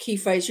on what key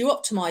phrase you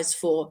optimize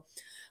for.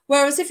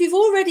 Whereas if you've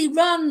already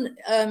run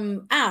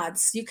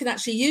ads, you can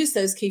actually use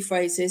those key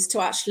phrases to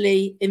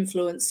actually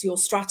influence your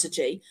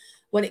strategy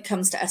when it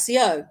comes to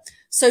SEO.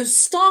 So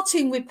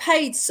starting with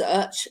paid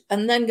search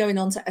and then going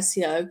on to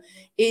SEO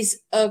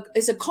is a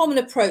common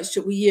approach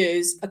that we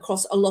use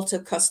across a lot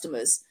of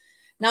customers.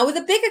 Now, with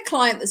a bigger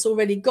client that's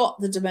already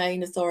got the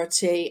domain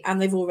authority and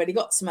they've already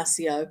got some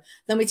SEO,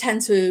 then we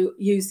tend to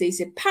use these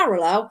in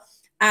parallel,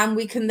 and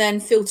we can then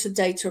filter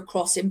data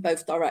across in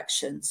both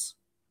directions.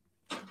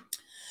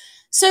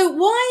 So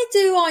why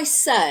do I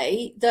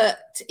say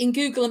that in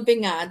Google and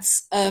Bing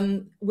ads,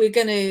 we're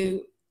going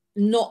to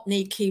not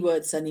need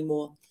keywords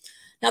anymore?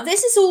 Now,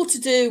 this is all to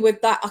do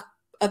with that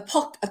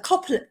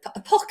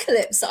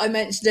apocalypse that I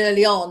mentioned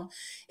early on,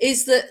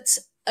 is that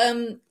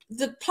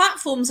the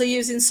platforms are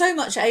using so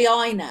much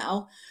AI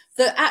now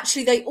that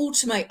actually they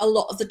automate a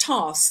lot of the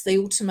tasks. They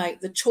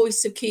automate the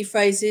choice of key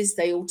phrases,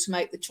 they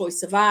automate the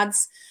choice of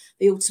ads,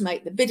 they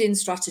automate the bidding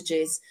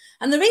strategies.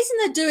 And the reason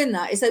they're doing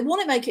that is they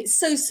want to make it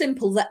so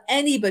simple that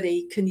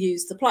anybody can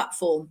use the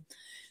platform.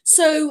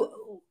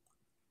 So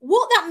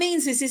what that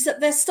means is that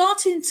they're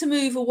starting to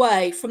move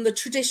away from the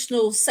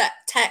traditional set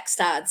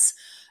text ads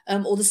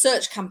or the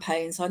search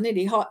campaigns. I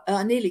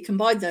nearly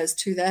combined those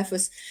two there for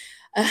us.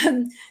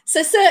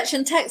 So search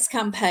and text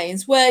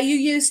campaigns where you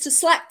used to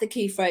select the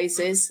key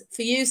phrases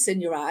for use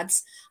in your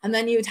ads, and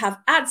then you would have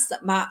ads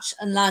that match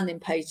and landing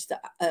page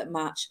that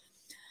match.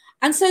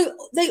 And so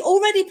they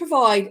already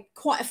provide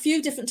quite a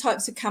few different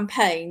types of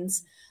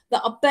campaigns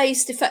that are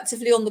based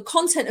effectively on the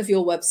content of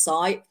your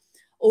website,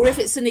 or if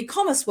it's an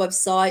e-commerce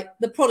website,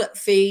 the product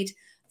feed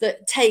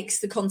that takes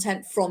the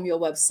content from your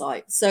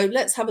website. So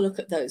let's have a look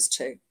at those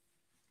two.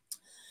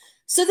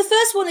 So the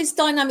first one is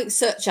dynamic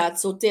search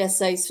ads, or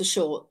DSAs for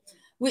short,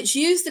 which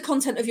use the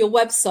content of your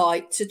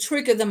website to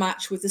trigger the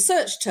match with the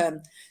search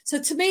term.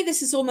 So to me,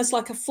 this is almost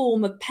like a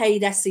form of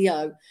paid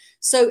SEO.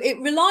 So it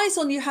relies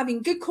on you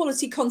having good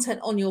quality content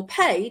on your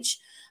page,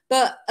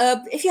 but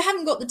if you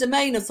haven't got the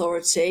domain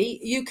authority,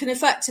 you can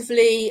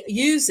effectively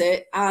use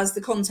it as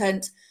the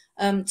content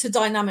to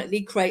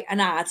dynamically create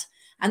an ad,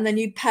 and then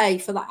you pay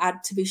for that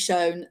ad to be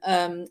shown,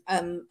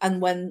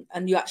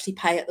 and you actually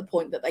pay at the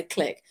point that they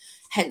click.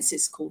 Hence,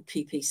 it's called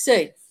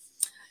PPC.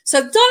 So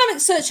dynamic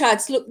search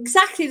ads look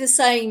exactly the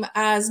same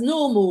as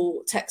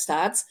normal text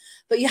ads,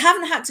 but you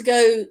haven't had to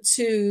go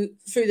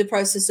through the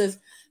process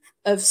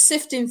of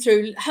sifting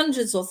through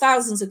hundreds or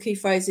thousands of key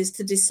phrases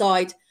to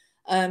decide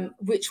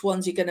which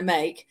ones you're going to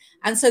make.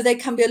 And so they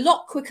can be a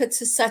lot quicker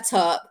to set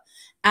up,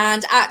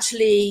 and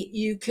actually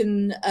you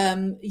can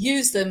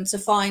use them to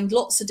find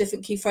lots of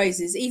different key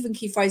phrases, even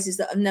key phrases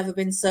that have never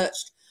been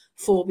searched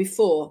for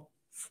before.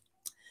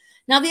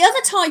 Now, the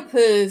other type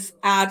of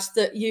ad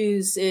that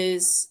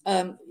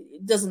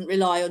doesn't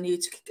rely on you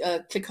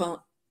to click on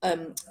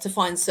to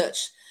find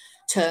search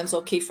terms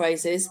or key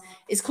phrases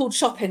is called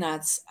shopping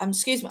ads.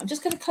 Excuse me, I'm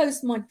just going to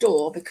close my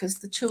door because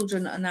the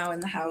children are now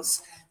in the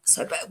house.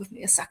 So bear with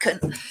me a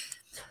second.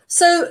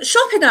 So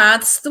shopping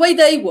ads, the way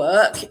they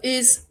work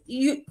is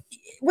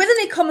with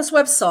an e-commerce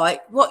website,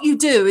 what you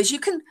do is you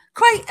can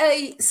create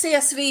a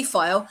CSV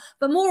file,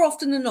 but more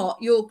often than not,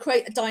 you'll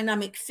create a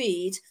dynamic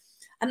feed.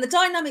 And the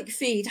dynamic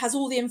feed has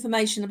all the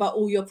information about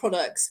all your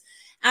products.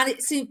 And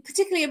it's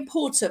particularly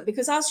important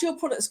because as your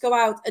products go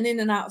out and in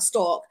and out of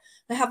stock,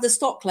 they have the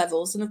stock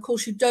levels. And of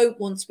course, you don't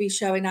want to be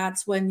showing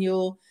ads when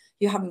you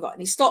haven't got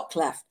any stock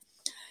left.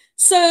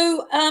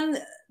 So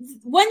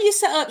when you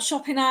set up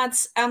shopping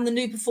ads and the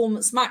new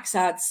Performance Max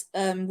ads,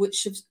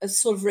 which have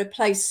sort of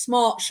replaced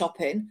smart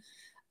shopping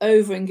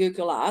over in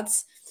Google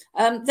Ads,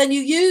 then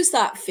you use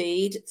that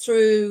feed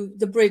through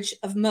the Bridge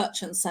of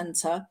Merchant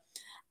Center.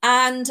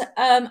 And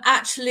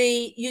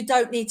actually, you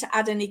don't need to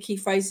add any key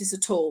phrases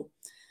at all.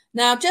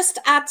 Now, just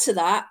to add to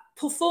that,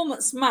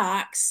 Performance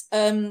Max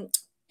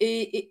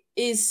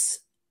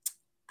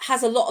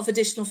has a lot of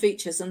additional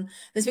features, and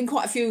there's been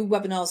quite a few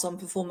webinars on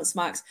Performance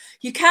Max.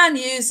 You can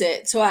use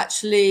it to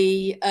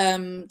actually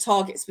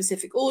target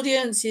specific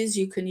audiences.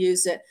 You can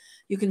use it,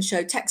 you can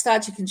show text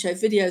ads, you can show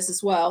videos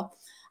as well.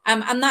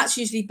 And that's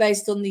usually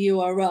based on the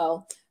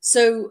URL.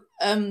 So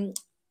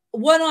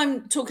when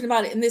I'm talking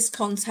about it in this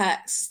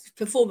context,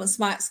 Performance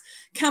Max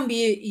can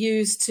be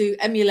used to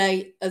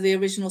emulate the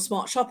original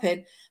Smart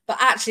Shopping, but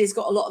actually it's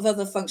got a lot of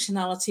other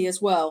functionality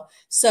as well.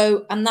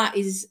 So, and that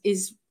is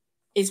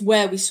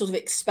where we sort of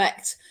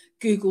expect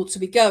Google to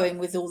be going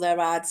with all their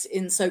ads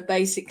in. So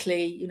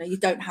basically, you know, you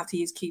don't have to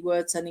use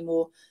keywords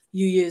anymore.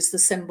 You use the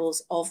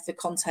symbols of the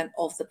content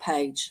of the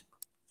page.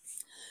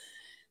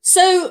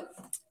 So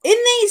in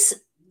these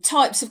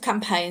types of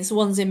campaigns, the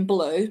ones in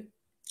blue,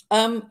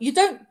 you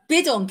don't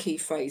bid on key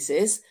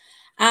phrases,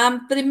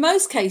 but in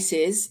most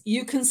cases,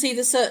 you can see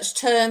the search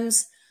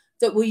terms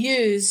that were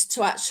used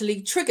to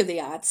actually trigger the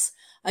ads.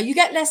 You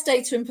get less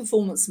data in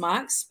Performance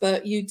Max,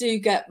 but you do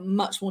get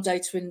much more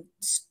data in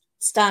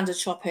standard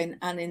shopping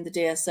and in the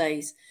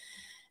DSAs.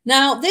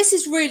 Now, this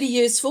is really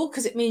useful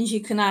because it means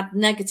you can add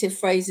negative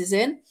phrases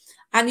in,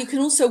 and you can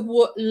also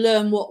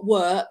learn what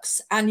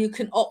works, and you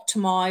can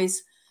optimize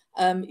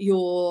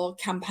your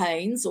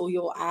campaigns or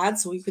your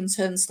ads, or you can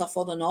turn stuff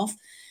on and off.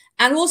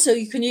 And also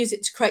you can use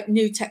it to create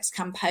new text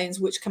campaigns,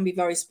 which can be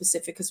very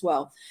specific as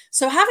well.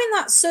 So having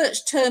that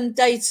search term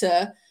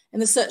data in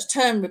the search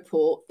term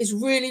report is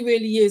really,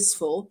 really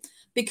useful,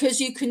 because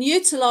you can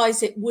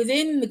utilize it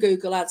within the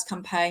Google Ads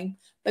campaign,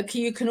 but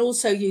you can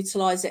also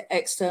utilize it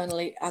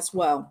externally as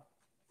well.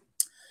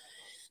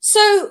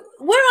 So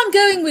where I'm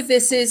going with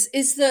this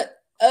is that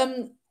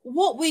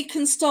what we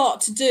can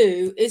start to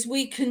do is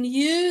we can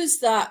use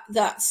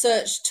that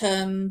search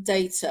term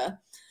data,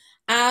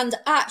 and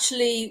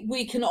actually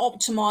we can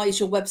optimize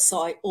your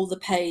website or the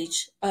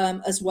page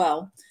as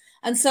well.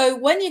 And so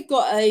when you've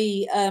got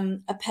a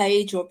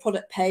page or a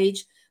product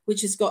page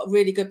which has got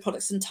really good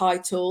products and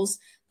titles,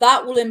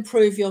 that will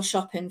improve your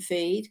shopping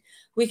feed.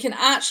 We can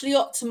actually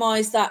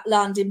optimize that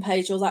landing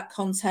page or that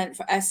content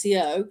for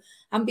SEO.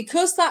 And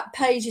because that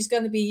page is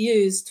going to be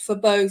used for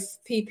both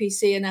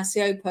PPC and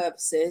SEO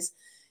purposes,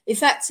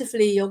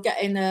 effectively you're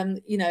getting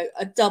you know,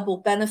 a double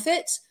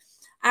benefit.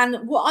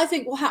 And what I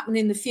think will happen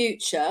in the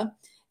future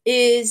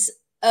is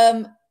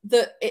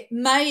that it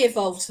may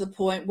evolve to the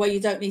point where you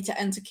don't need to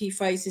enter key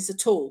phrases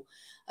at all,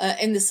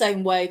 in the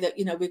same way that,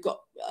 you know,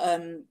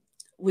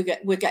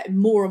 we're getting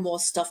more and more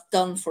stuff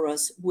done for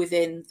us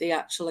within the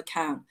actual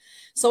account.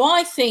 So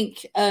I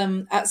think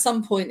at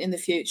some point in the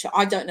future,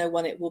 I don't know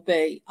when it will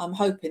be, I'm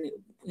hoping it,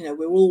 you know,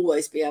 we'll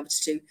always be able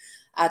to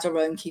add our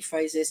own key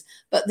phrases,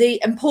 but the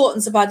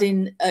importance of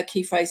adding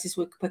key phrases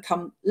will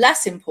become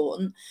less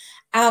important,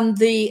 and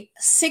the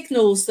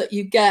signals that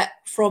you get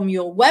from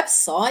your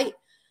website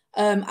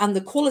and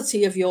the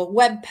quality of your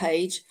web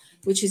page,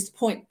 which is the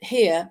point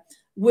here,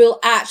 will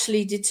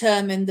actually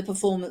determine the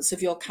performance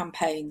of your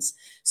campaigns.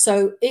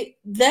 So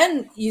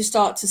then you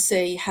start to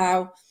see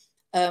how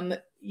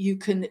you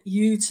can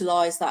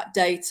utilize that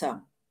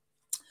data.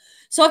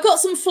 So I've got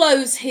some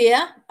flows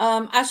here.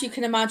 As you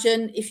can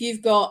imagine, if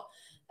you've got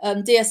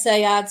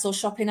DSA ads or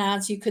shopping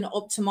ads, you can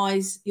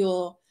optimize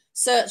your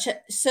search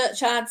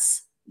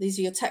ads. These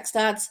are your text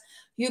ads.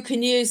 You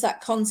can use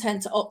that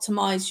content to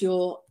optimize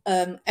your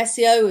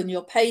SEO and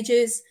your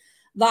pages.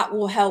 That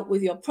will help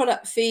with your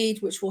product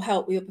feed, which will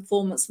help with your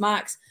Performance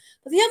Max.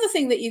 But the other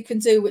thing that you can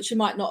do, which you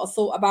might not have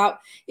thought about,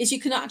 is you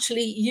can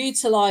actually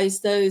utilize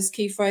those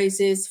key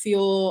phrases for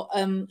your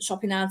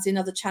shopping ads in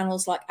other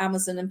channels like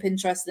Amazon and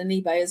Pinterest and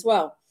eBay as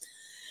well.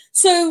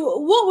 So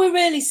what we're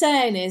really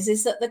saying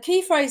is that the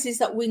key phrases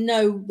that we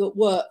know that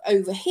work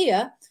over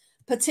here,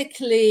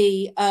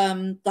 particularly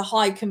the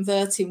high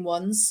converting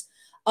ones,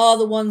 are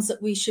the ones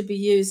that we should be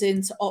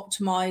using to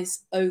optimize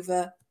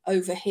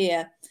over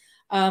here.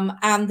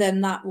 And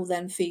then that will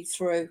then feed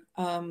through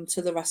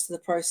to the rest of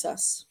the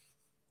process.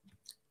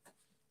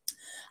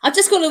 I've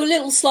just got a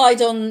little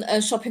slide on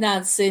shopping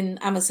ads in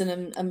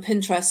Amazon and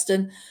Pinterest,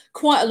 and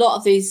quite a lot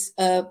of these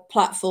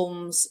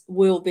platforms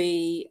will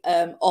be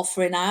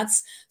offering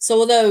ads. So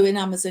although in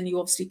Amazon you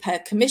obviously pay a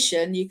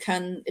commission, you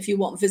can, if you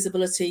want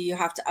visibility, you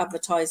have to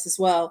advertise as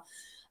well.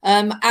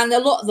 And a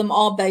lot of them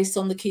are based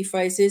on the key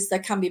phrases. They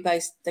can be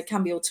based, they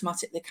can be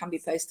automatic, they can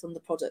be based on the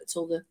product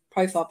or the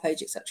profile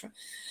page, etc.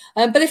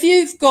 But if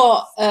you've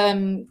got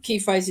key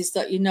phrases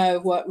that you know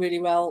work really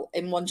well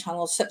in one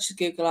channel, such as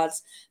Google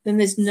Ads, then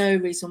there's no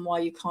reason why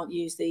you can't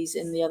use these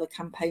in the other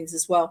campaigns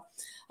as well,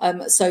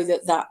 so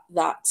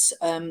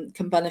that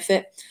can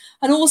benefit.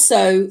 And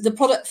also the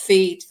product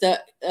feed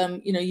that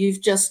you know, you've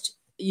just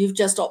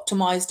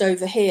optimized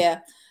over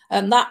here.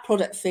 That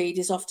product feed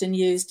is often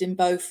used in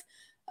both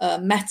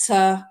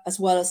Meta as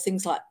well as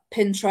things like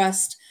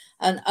Pinterest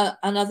and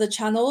other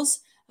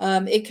channels.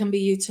 It can be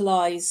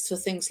utilized for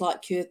things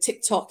like your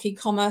TikTok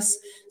e-commerce.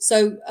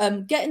 So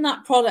getting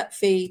that product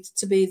feed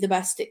to be the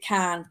best it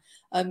can,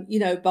 you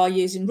know, by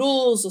using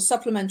rules or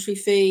supplementary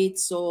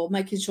feeds or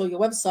making sure your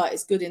website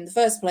is good in the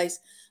first place,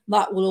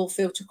 that will all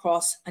filter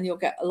across and you'll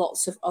get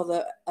lots of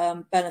other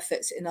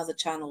benefits in other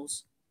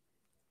channels.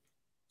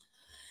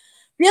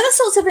 The other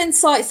sorts of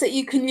insights that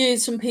you can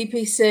use from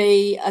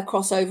PPC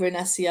crossover in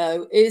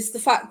SEO is the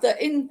fact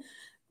that in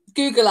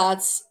Google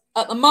Ads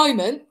at the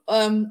moment,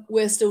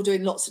 we're still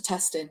doing lots of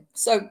testing.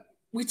 So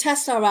we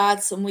test our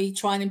ads and we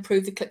try and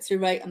improve the click-through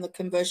rate and the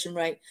conversion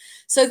rate.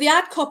 So the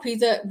ad copy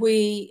that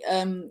we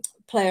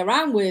play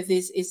around with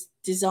is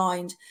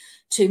designed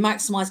to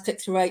maximize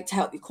click-through rate to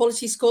help your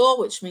quality score,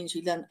 which means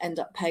you then end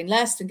up paying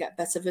less and get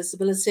better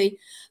visibility.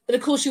 But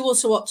of course, you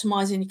also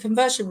optimize in your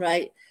conversion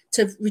rate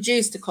to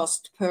reduce the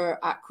cost per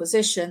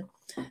acquisition.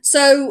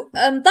 So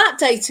that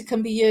data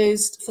can be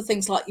used for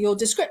things like your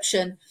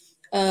description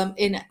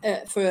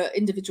for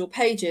individual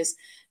pages.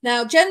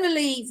 Now,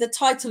 generally, the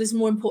title is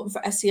more important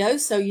for SEO,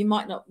 so you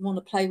might not want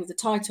to play with the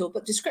title,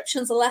 but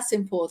descriptions are less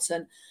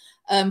important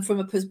from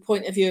a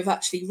point of view of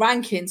actually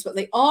rankings, but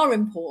they are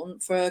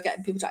important for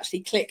getting people to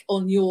actually click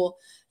on your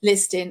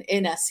listing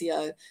in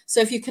SEO. So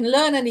if you can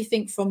learn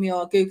anything from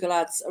your Google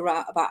Ads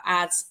about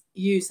ads,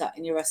 use that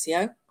in your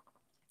SEO.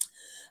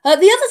 The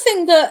other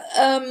thing that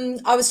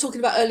I was talking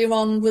about earlier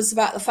on was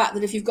about the fact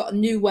that if you've got a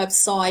new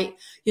website,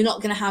 you're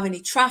not going to have any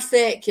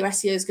traffic. Your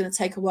SEO is going to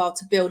take a while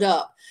to build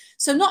up.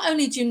 So not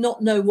only do you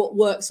not know what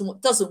works and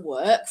what doesn't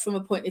work from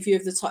a point of view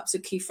of the types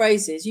of key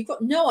phrases, you've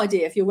got no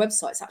idea if your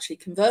website's actually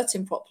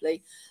converting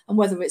properly and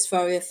whether it's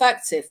very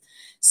effective.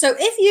 So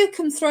if you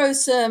can throw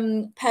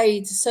some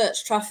paid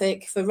search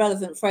traffic for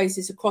relevant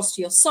phrases across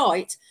to your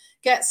site,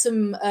 get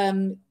some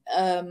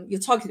your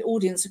target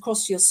audience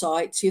across to your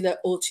site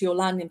or to your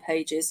landing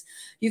pages,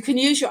 you can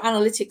use your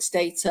analytics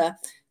data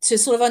to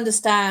sort of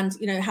understand,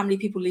 you know, how many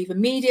people leave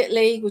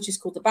immediately, which is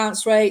called the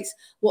bounce rates,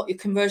 what your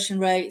conversion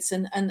rates,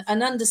 and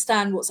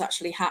understand what's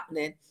actually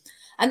happening.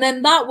 And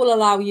then that will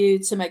allow you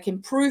to make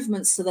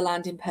improvements to the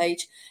landing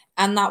page,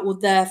 and that will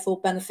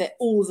therefore benefit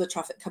all the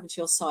traffic coming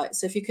to your site.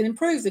 So if you can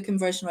improve the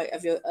conversion rate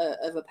of your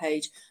of a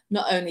page,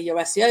 not only your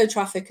SEO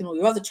traffic and all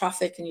your other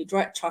traffic and your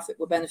direct traffic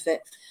will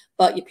benefit,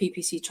 but your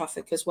PPC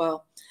traffic as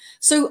well.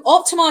 So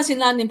optimizing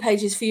landing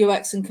pages for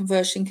UX and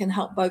conversion can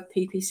help both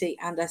PPC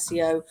and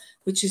SEO,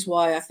 which is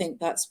why I think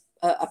that's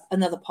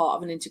another part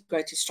of an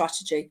integrated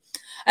strategy.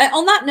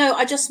 On that note,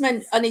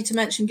 I need to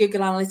mention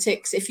Google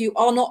Analytics. If you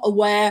are not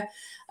aware,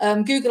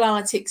 Google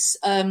Analytics,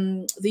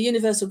 the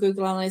Universal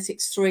Google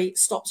Analytics 3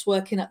 stops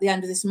working at the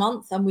end of this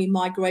month, and we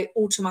migrate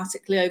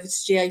automatically over to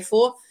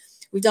GA4.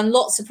 We've done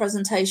lots of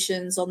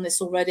presentations on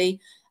this already,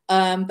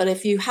 but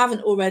if you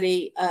haven't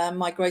already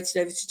migrated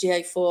over to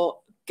GA4,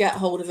 get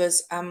hold of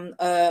us.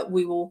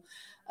 We will.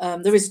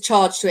 There is a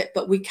charge to it,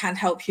 but we can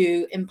help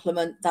you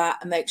implement that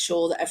and make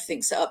sure that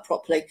everything's set up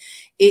properly.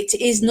 It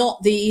is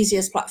not the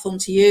easiest platform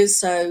to use,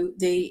 so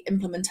the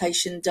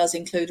implementation does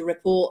include a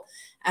report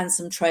and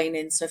some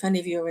training. So if any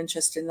of you are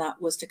interested in that,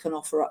 we'll stick an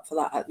offer up for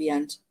that at the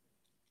end.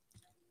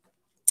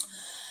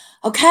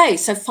 Okay,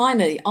 so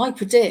finally, I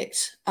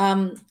predict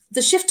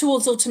the shift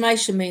towards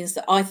automation means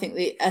that I think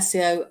the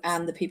SEO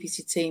and the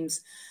PPC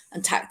teams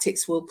and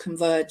tactics will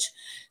converge.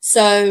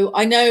 So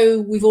I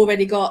know we've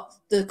already got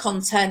the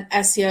content,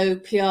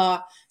 SEO,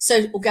 PR,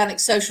 so organic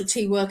social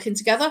team working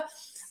together.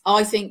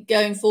 I think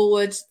going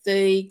forward,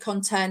 the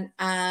content,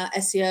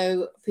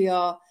 SEO,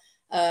 PR,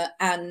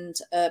 and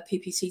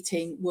PPC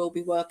team will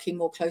be working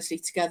more closely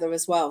together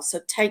as well. So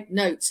take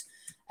note,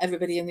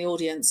 everybody in the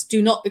audience.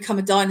 Do not become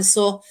a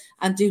dinosaur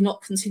and do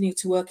not continue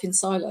to work in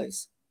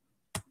silos.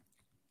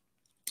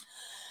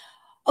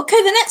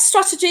 Okay, the next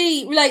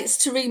strategy relates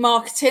to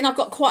remarketing. I've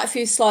got quite a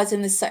few slides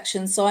in this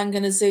section, so I'm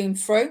going to zoom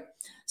through.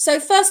 So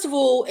first of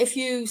all, if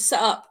you set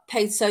up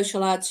paid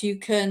social ads, you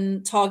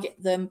can target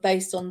them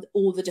based on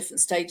all the different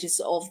stages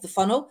of the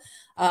funnel.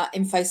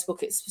 In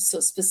Facebook, it's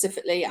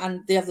specifically,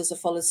 and the others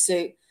have followed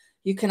suit.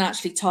 You can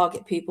actually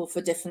target people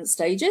for different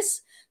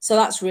stages. So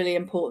that's really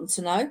important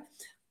to know.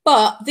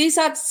 But these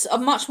ads are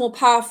much more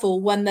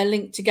powerful when they're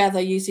linked together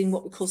using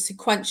what we call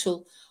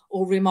sequential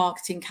or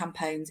remarketing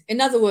campaigns.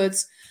 In other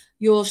words,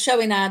 you're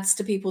showing ads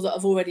to people that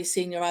have already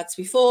seen your ads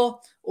before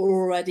or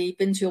already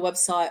been to your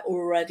website or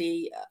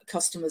already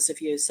customers of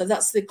you. So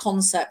that's the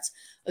concept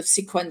of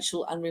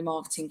sequential and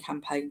remarketing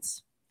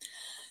campaigns.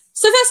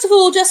 So first of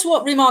all, just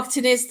what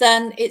remarketing is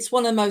then, it's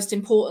one of the most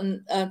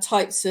important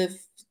types of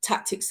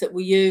tactics that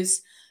we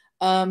use.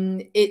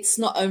 It's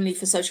not only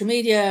for social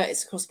media,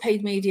 it's across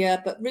paid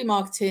media, but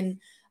remarketing,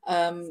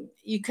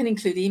 you can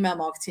include email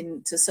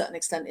marketing to a certain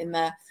extent in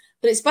there.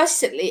 But it's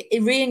basically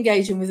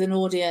re-engaging with an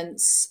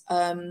audience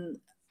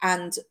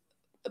and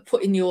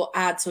putting your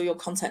ads or your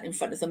content in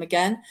front of them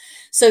again.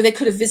 So they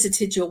could have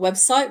visited your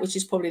website, which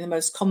is probably the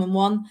most common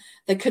one.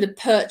 They could have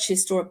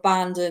purchased or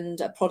abandoned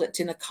a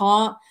product in a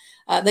cart.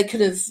 They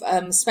could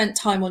have spent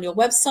time on your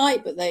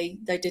website, but they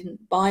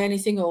didn't buy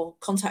anything or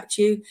contact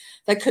you.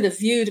 They could have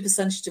viewed a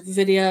percentage of a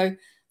video.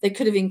 They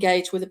could have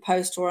engaged with a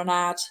post or an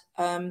ad.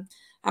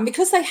 And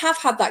because they have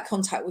had that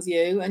contact with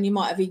you, and you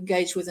might have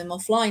engaged with them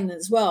offline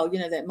as well, you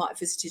know, they might have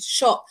visited a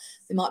shop,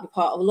 they might be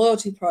part of a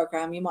loyalty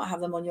program, you might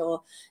have them on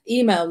your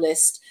email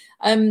list.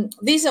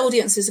 These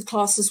audiences are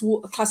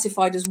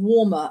classified as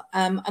warmer,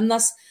 and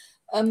thus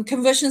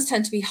conversions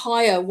tend to be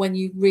higher when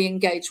you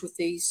re-engage with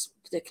these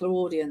particular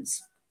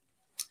audience.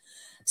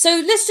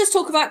 So let's just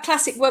talk about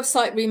classic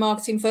website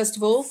remarketing first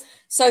of all.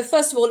 So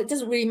first of all, it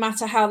doesn't really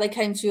matter how they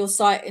came to your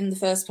site in the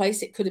first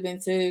place. It could have been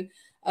through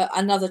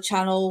another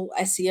channel,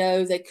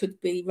 SEO. They could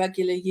be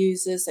regular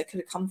users. They could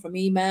have come from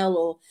email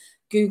or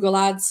Google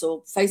ads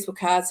or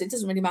Facebook ads. It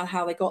doesn't really matter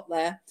how they got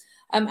there.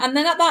 And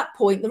then at that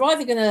point, they're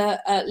either going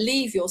to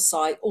leave your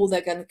site or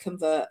they're going to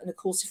convert. And of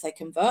course, if they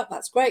convert,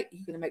 that's great.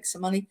 You're going to make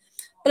some money.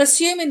 But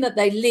assuming that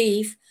they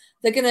leave,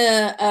 they're going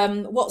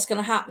to, what's going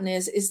to happen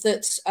is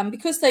that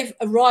because they've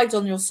arrived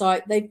on your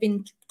site, they've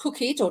been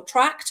cookied or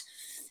tracked.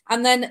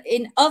 And then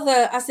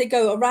as they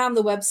go around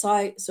the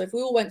website, so if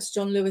we all went to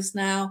John Lewis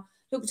now,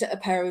 looked at a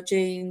pair of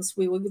jeans,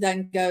 we would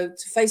then go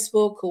to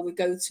Facebook or we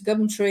go to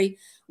Gumtree,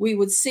 we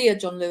would see a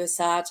John Lewis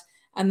ad.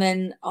 And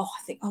then, I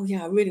think, oh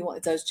yeah, I really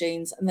wanted those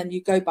jeans. And then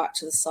you go back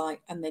to the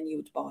site and then you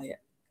would buy it.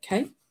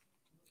 Okay.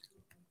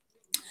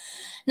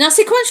 Now,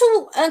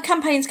 sequential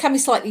campaigns can be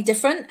slightly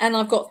different, and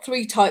I've got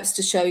 3 types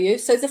to show you.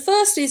 So the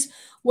first is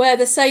where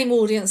the same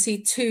audience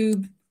see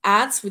 2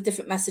 ads with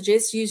different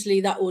messages. Usually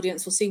that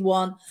audience will see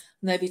one, and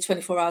maybe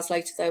 24 hours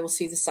later they will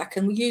see the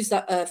second. We use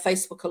that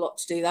Facebook a lot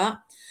to do that.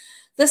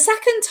 The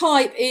second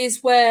type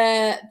is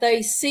where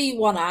they see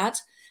one ad,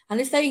 and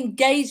if they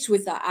engaged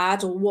with that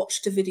ad or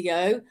watched a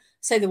video,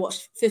 say they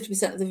watched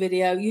 50% of the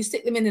video, you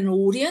stick them in an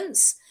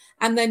audience,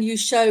 and then you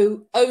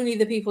show only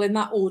the people in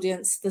that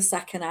audience the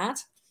second ad.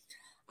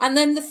 And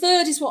then the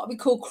third is what we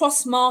call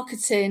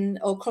cross-marketing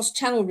or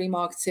cross-channel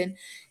remarketing.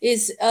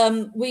 Is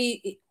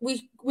we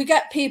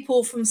get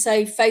people from,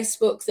 say,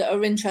 Facebook that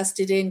are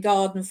interested in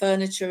garden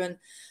furniture and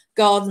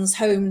gardens,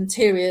 home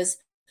interiors.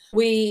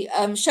 We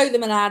show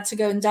them an ad to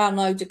go and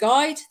download a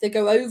guide. They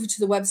go over to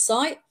the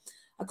website.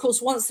 Of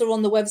course, once they're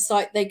on the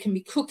website, they can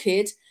be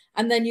cookied,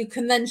 and then you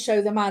can then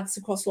show them ads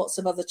across lots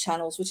of other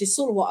channels, which is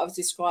sort of what I was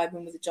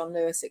describing with the John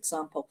Lewis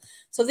example.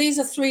 So these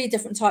are 3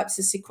 different types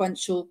of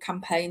sequential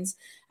campaigns.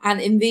 And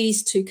in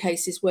these 2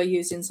 cases, we're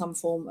using some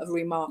form of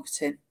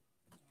remarketing.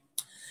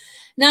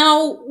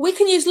 Now, we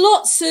can use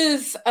lots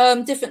of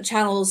different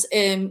channels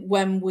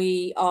when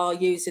we are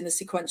using a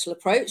sequential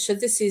approach. So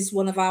this is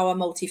one of our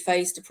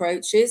multi-phased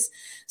approaches.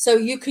 So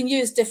you can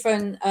use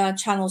different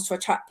channels to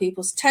attract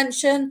people's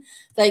attention.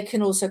 They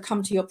can also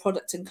come to your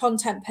product and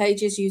content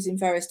pages using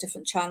various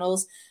different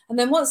channels. And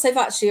then once they've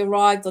actually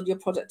arrived on your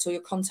product or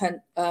your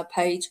content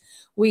page,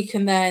 we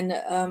can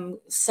then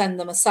send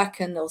them a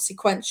second or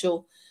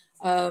sequential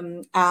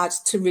ad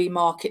to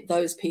remarket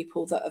those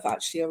people that have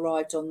actually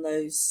arrived on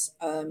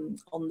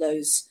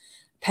those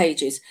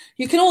pages.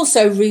 You can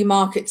also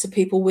remarket to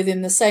people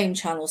within the same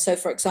channel. So,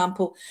 for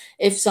example,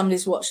 if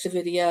somebody's watched a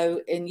video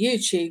in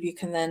YouTube, you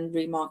can then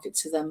remarket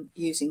to them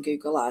using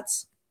Google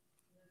Ads.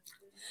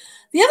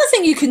 The other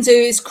thing you can do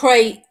is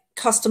create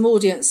custom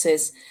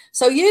audiences.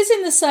 So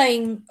using the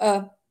same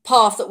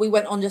path that we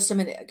went on just a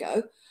minute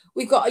ago,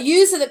 we've got a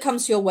user that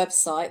comes to your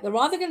website. They're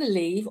either going to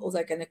leave or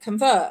they're going to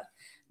convert.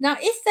 Now,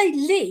 if they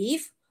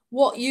leave,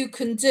 what you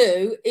can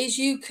do is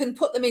you can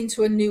put them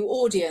into a new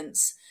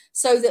audience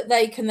so that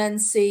they can then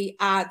see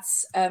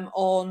ads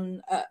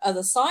on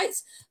other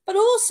sites. But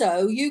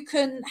also you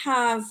can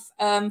have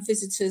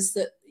visitors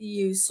that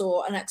you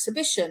saw an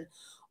exhibition,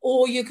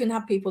 or you can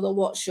have people that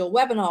watch your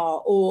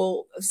webinar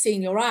or have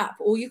seen your app,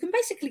 or you can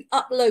basically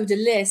upload a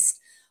list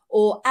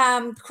or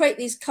create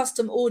these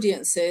custom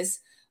audiences,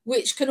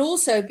 which can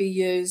also be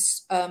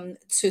used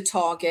to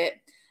target.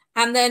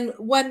 And then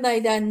when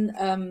they then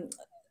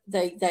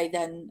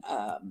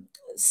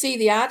see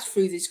the ad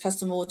through these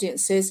custom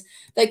audiences,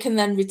 they can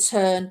then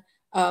return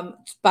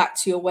back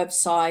to your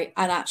website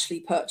and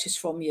actually purchase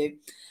from you.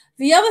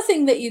 The other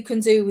thing that you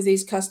can do with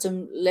these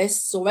custom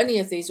lists or any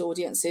of these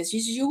audiences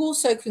is you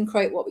also can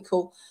create what we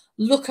call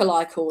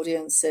lookalike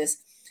audiences.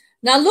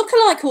 Now,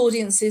 lookalike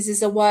audiences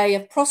is a way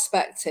of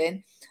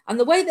prospecting, and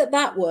the way that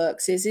that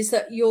works is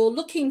that you're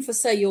looking for,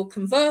 say, your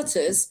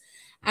converters,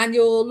 and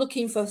you're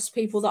looking for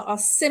people that are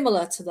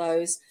similar to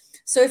those.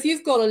 So if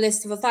you've got a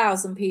list of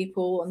 1,000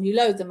 people and you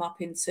load them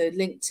up into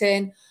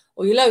LinkedIn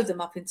or you load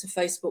them up into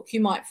Facebook, you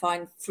might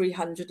find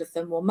 300 of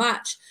them will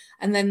match.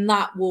 And then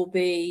that will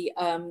be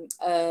an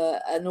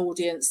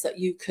audience that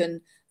you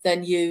can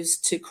then use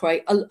to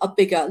create a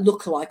bigger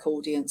lookalike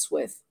audience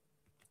with.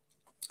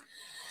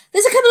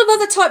 There's a couple of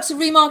other types of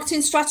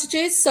remarketing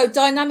strategies. So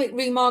dynamic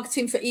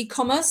remarketing for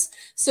e-commerce.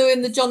 So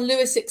in the John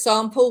Lewis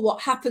example,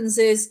 what happens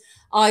is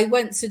I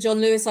went to John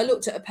Lewis, I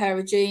looked at a pair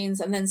of jeans,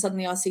 and then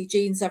suddenly I see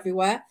jeans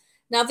everywhere.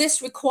 Now,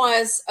 this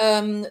requires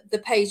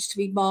the page to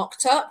be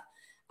marked up.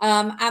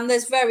 And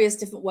there's various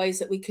different ways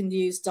that we can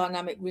use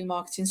dynamic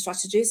remarketing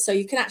strategies. So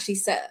you can actually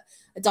set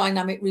a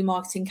dynamic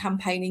remarketing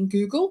campaign in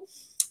Google.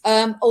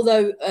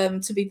 Although,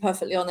 to be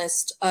perfectly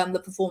honest,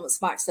 the Performance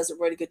Max does a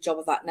really good job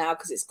of that now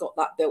because it's got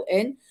that built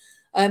in.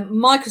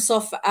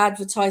 Microsoft for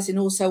advertising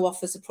also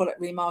offers a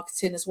product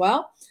remarketing as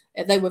well.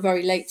 They were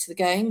very late to the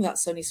game.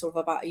 That's only sort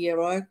of about a year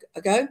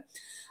ago.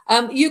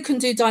 You can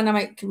do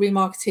dynamic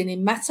remarketing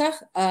in Meta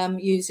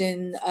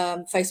using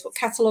Facebook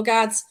catalog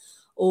ads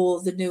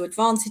or the new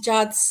Advantage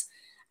ads,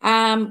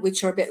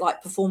 which are a bit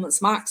like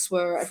Performance Max,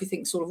 where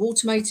everything's sort of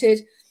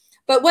automated.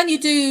 But when you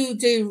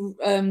do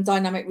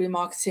dynamic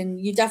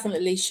remarketing, you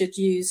definitely should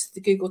use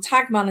the Google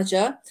Tag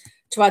Manager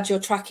to add your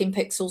tracking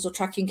pixels or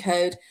tracking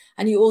code.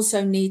 And you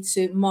also need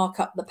to mark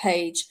up the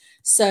page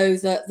so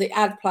that the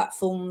ad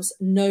platforms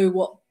know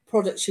what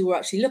products you were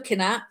actually looking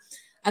at.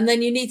 And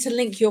then you need to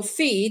link your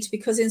feed,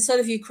 because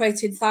instead of you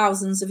creating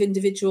thousands of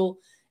individual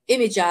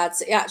image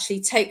ads, it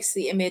actually takes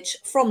the image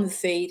from the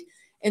feed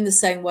in the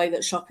same way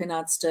that shopping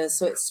ads does.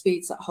 So it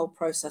speeds that whole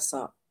process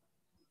up.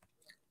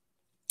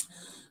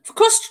 For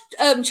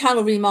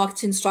cross-channel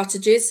remarketing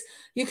strategies,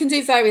 you can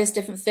do various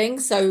different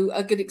things. So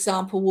a good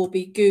example will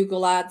be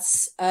Google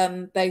Ads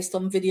based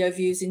on video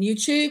views in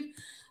YouTube,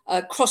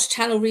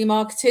 cross-channel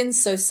remarketing.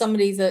 So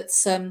somebody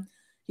that's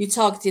you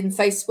targeted in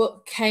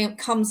Facebook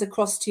comes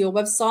across to your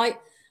website,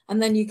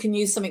 and then you can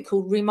use something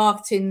called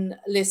remarketing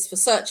lists for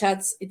search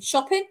ads in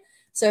shopping.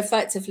 So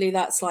effectively,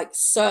 that's like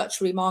search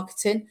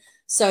remarketing.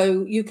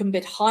 So you can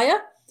bid higher.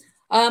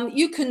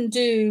 You can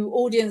do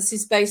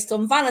audiences based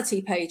on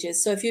vanity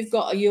pages. So if you've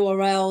got a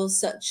URL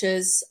such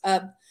as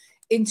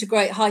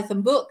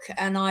integrate-book,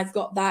 and I've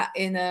got that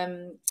in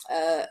an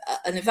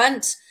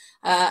event,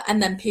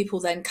 and then people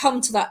then come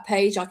to that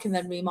page, I can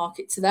then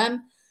remarket to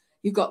them.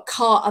 You've got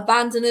cart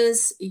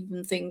abandoners, you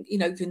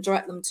can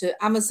direct them to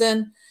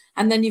Amazon.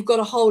 And then you've got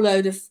a whole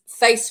load of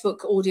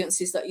Facebook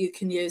audiences that you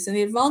can use. And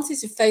the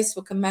advantage of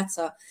Facebook and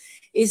Meta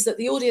is that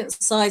the audience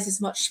size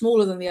is much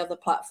smaller than the other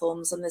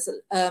platforms, and there's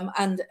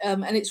and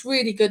it's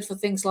really good for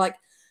things like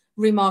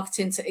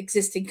remarketing to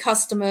existing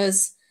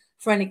customers,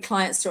 for any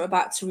clients that are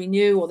about to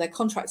renew or their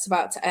contract's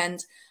about to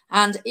end,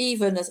 and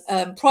even as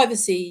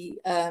privacy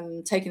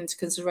taken into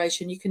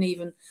consideration, you can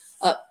even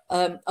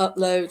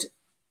upload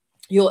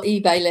your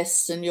eBay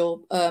lists and your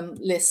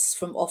lists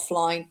from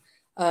offline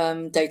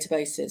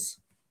databases.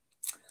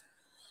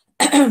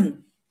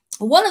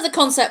 One of the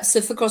concepts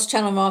for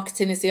cross-channel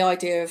marketing is the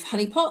idea of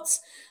honeypots.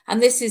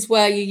 And this is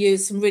where you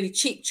use some really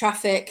cheap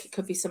traffic. It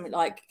could be something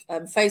like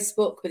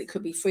Facebook, but it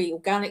could be free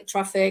organic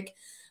traffic.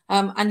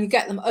 And you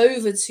get them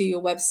over to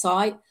your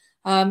website.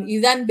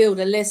 You then build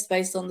a list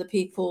based on the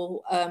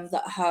people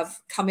that have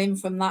come in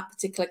from that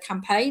particular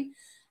campaign.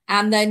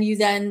 And then you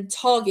then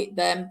target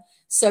them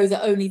so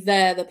that only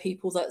they're the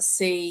people that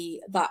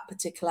see that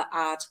particular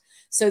ad.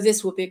 So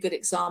this would be a good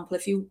example.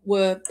 If you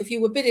were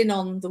bidding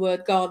on the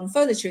word garden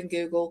furniture in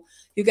Google,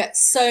 you get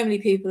so many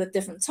people of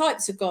different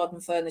types of garden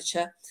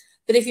furniture.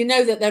 But if you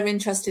know that they're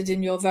interested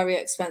in your very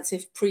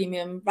expensive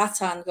premium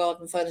rattan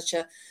garden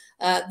furniture,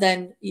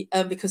 then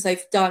because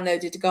they've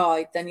downloaded a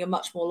guide, then you're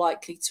much more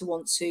likely to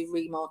want to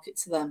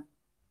remarket to them.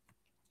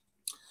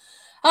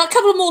 A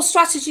couple of more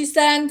strategies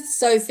then.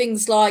 So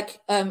things like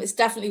it's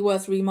definitely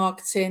worth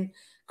remarketing,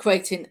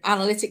 creating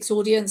analytics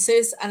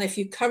audiences. And if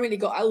you've currently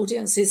got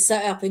audiences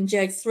set up in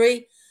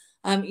GA3,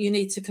 you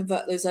need to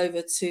convert those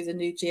over to the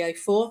new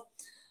GA4.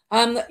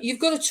 You've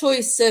got a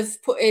choice of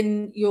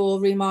putting your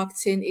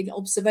remarketing in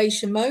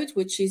observation mode,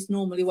 which is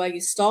normally where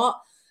you start,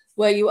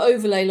 where you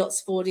overlay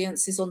lots of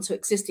audiences onto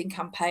existing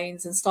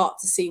campaigns and start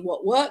to see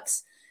what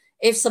works.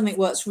 If something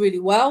works really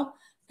well,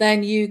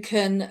 then you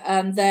can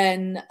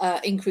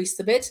increase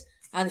the bid.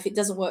 And if it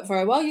doesn't work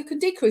very well, you can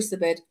decrease the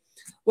bid.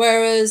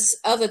 Whereas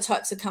other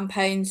types of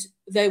campaigns,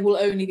 they will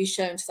only be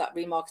shown to that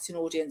remarketing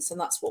audience. And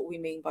that's what we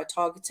mean by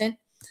targeting.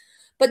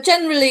 But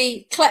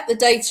generally, collect the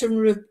data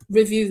and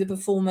review the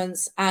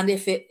performance. And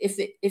if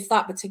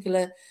that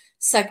particular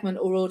segment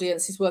or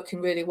audience is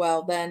working really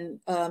well, then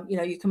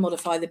you can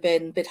modify the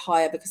bid and bid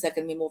higher because they're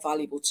going to be more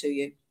valuable to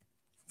you.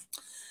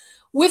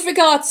 With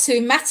regard to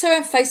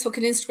Meta, Facebook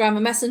and Instagram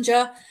and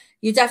Messenger,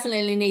 you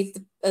definitely need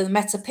the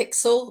Meta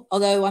Pixel,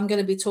 although I'm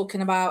going to be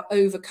talking about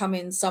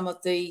overcoming some of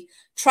the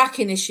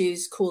tracking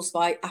issues caused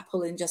by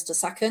Apple in just a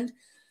second.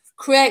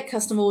 Create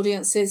custom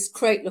audiences,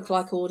 create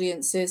lookalike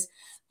audiences.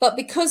 But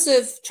because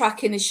of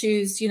tracking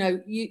issues,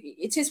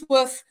 it is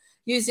worth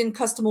using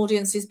custom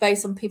audiences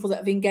based on people that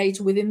have engaged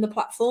within the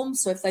platform.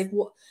 So if they've,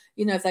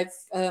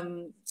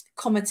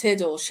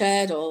 commented or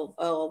shared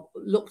or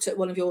looked at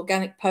one of your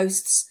organic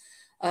posts,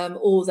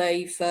 or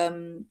they've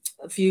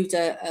viewed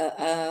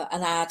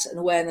an ad, an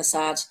awareness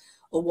ad,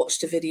 or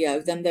watched a video,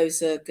 then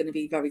those are going to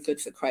be very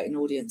good for creating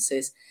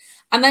audiences.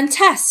 And then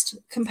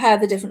compare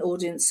the different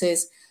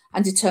audiences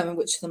and determine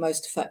which are the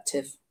most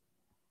effective.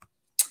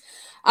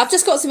 I've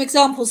just got some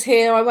examples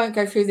here. I won't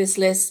go through this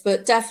list,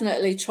 but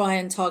definitely try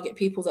and target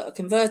people that are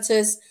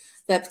converters.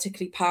 They're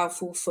particularly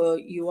powerful for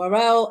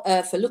URL,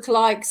 for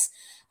lookalikes.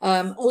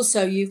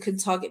 Also, you can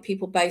target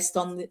people based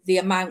on the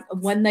amount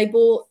and when they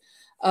bought,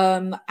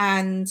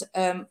 and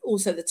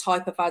also the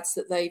type of ads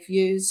that they've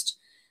used.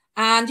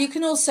 And you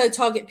can also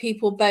target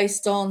people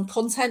based on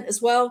content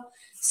as well.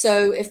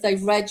 So if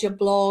they've read your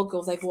blog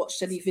or they've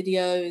watched any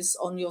videos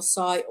on your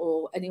site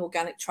or any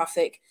organic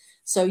traffic,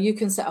 So you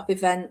can set up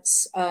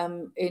events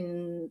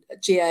in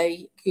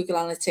GA, Google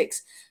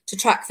Analytics, to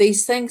track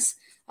these things.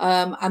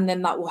 And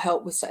then that will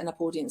help with setting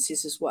up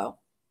audiences as well.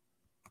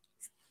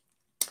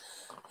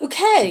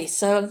 Okay,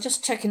 so I'm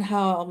just checking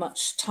how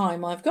much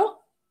time I've got.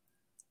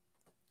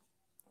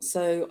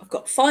 So I've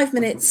got 5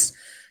 minutes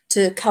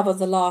to cover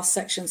the last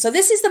section. So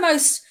this is the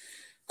most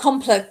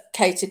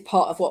complicated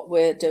part of what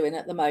we're doing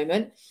at the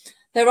moment.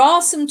 There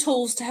are some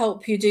tools to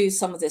help you do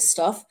some of this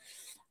stuff,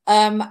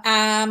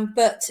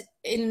 but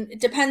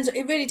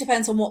it really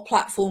depends on what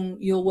platform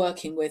you're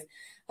working with.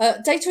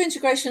 Data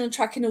integration and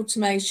tracking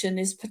automation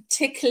is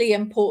particularly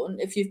important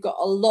if you've got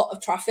a lot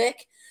of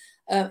traffic,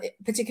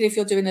 particularly if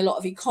you're doing a lot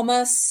of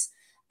e-commerce,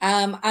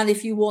 and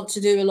if you want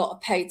to do a lot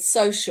of paid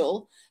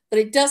social. But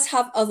it does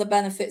have other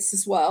benefits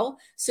as well.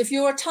 So if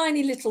you're a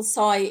tiny little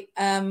site,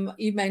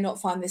 you may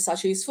not find this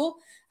as useful.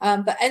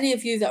 But any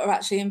of you that are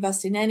actually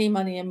investing any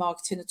money in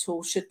marketing at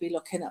all should be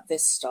looking at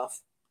this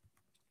stuff.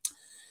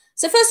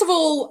 So first of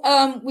all,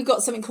 we've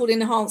got something called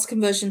enhanced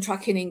conversion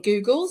tracking in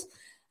Google.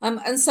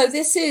 And so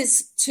this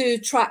is to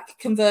track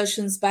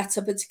conversions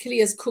better,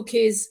 particularly as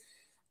cookies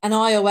and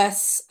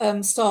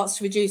iOS starts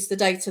to reduce the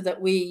data that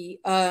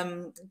we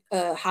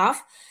have.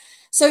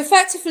 So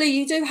effectively,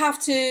 you do have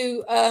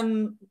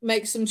to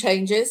make some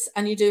changes,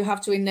 and you do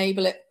have to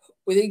enable it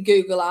within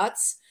Google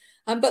Ads.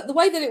 But the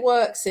way that it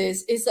works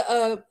is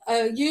that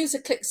a user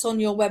clicks on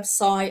your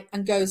website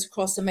and goes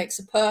across and makes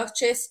a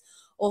purchase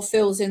or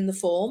fills in the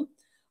form.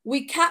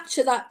 We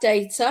capture that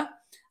data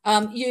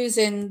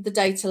using the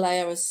data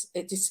layer, as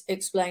it is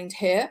explained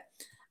here.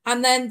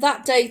 And then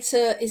that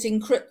data is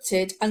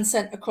encrypted and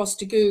sent across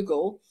to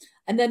Google.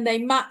 And then they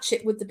match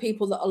it with the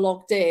people that are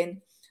logged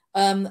in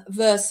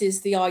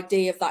versus the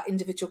ID of that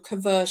individual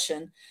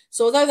conversion.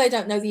 So although they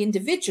don't know the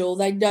individual,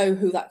 they know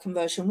who that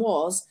conversion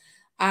was.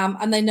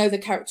 And they know the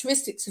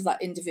characteristics of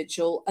that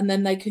individual, and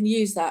then they can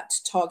use that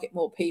to target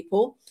more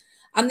people.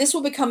 And this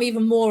will become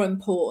even more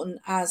important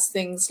as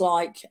things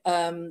like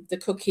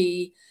the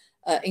cookie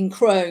in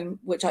Chrome,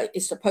 which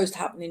is supposed to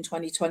happen in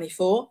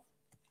 2024.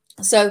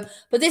 So,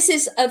 but this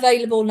is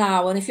available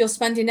now. And if you're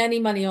spending any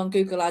money on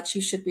Google Ads,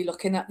 you should be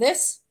looking at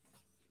this.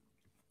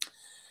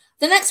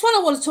 The next one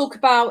I want to talk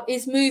about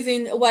is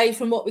moving away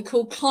from what we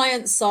call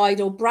client-side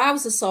or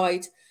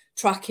browser-side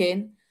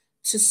tracking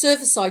to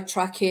server-side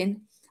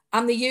tracking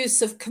and the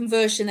use of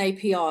conversion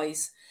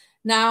APIs.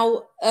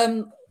 Now,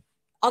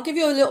 I'll give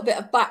you a little bit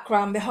of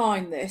background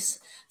behind this.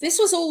 This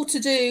was all to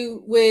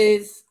do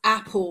with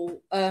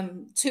Apple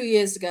 2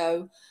 years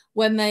ago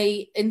when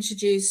they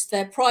introduced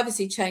their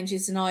privacy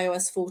changes in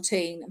iOS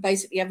 14. And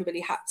basically, everybody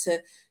had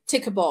to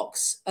tick a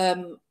box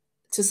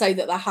to say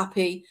that they're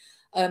happy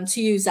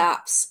to use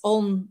apps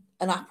on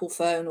an Apple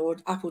phone or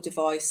an Apple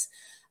device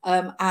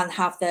and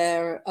have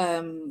their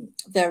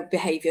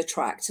behavior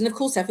tracked. And of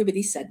course,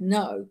 everybody said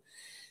no.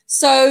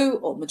 So,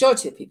 or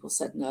majority of people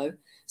said no.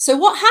 So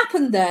what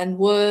happened then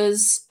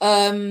was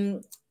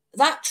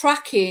that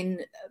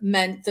tracking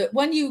meant that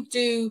when you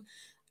do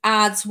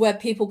ads where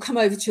people come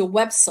over to your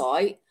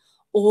website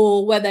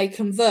or where they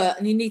convert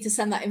and you need to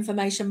send that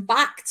information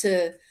back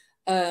to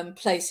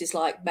places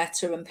like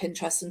Meta and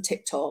Pinterest and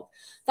TikTok,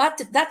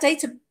 that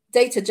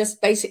data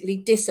just basically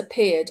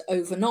disappeared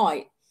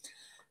overnight.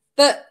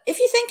 But if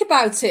you think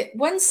about it,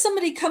 when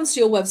somebody comes to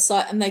your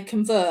website and they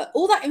convert,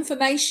 all that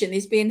information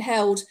is being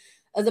held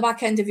at the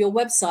back end of your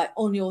website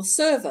on your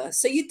server.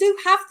 So you do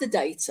have the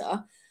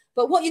data,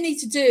 but what you need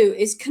to do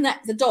is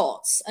connect the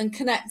dots and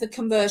connect the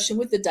conversion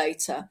with the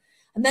data,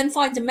 and then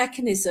find a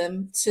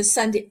mechanism to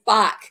send it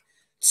back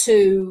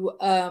to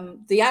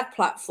the ad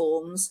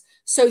platforms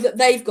so that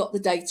they've got the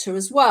data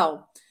as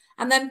well.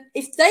 And then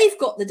if they've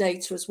got the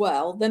data as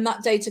well, then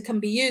that data can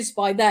be used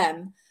by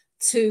them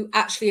to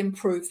actually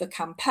improve the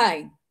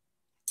campaign.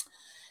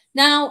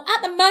 Now,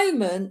 at the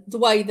moment, the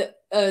way that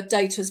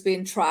data is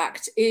being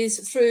tracked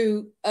is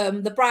through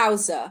the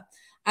browser.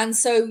 And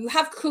so you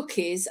have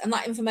cookies and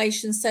that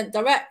information sent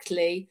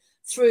directly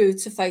through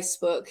to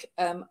Facebook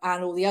and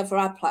all the other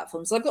ad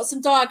platforms. I've got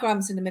some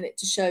diagrams in a minute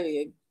to show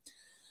you.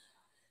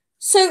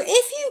 So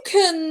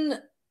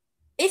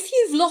if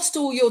you've lost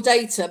all your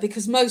data,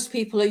 because most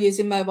people are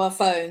using mobile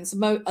phones,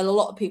 a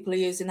lot of people are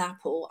using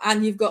Apple,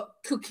 and you've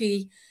got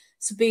cookies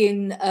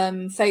being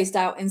phased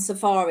out in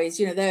Safaris,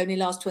 you know, they only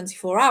last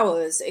 24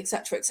 hours,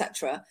 etc.,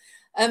 etc.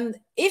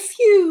 If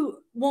you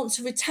want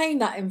to retain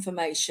that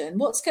information,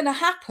 what's going to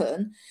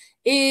happen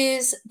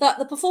is that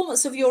the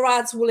performance of your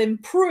ads will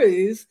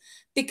improve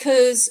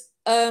because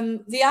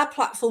the ad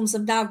platforms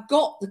have now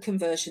got the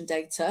conversion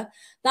data.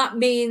 That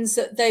means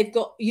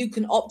that you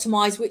can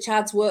optimize which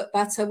ads work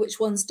better, which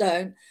ones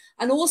don't.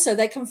 And also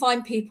they can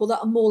find people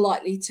that are more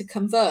likely to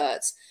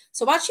convert.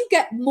 So as you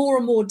get more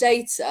and more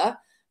data,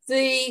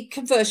 the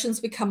conversions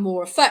become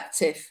more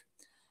effective.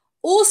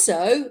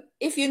 Also,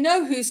 if you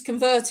know who's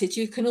converted,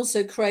 you can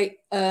also create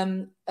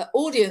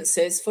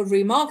audiences for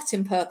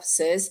remarketing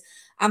purposes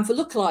and for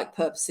lookalike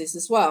purposes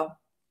as well.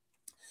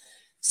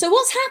 So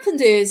what's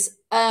happened is,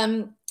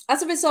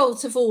 as a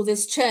result of all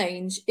this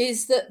change,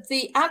 is that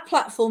the ad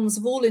platforms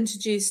have all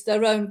introduced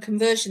their own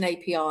conversion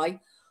API,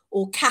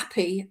 or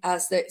CAPI,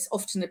 as it's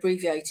often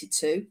abbreviated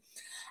to.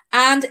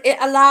 And it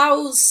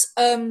allows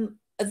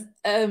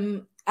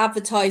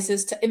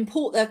advertisers to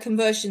import their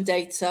conversion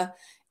data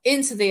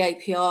into the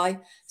API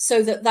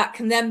so that that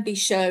can then be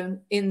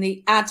shown in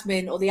the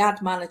admin or the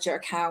ad manager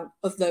account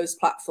of those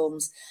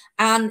platforms.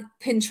 And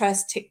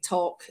Pinterest,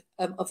 TikTok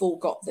have all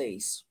got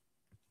these.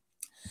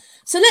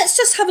 So let's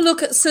just have a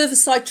look at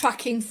server-side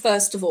tracking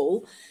first of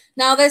all.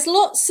 Now, there's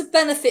lots of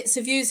benefits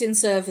of using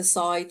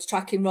server-side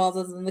tracking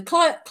rather than the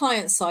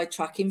client-side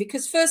tracking,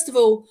 because first of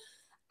all,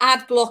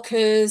 ad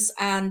blockers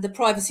and the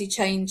privacy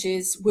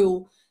changes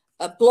will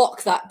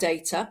block that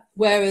data,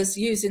 whereas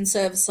using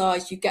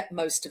server-side, you get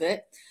most of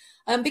it.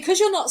 Because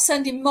you're not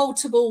sending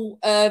multiple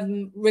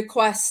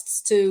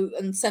requests to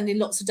and sending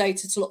lots of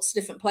data to lots of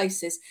different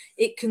places,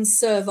 it can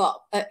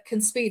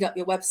can speed up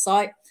your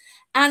website,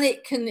 and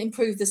it can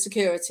improve the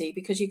security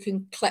because you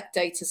can collect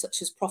data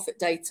such as profit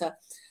data,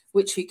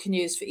 which we can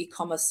use for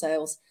e-commerce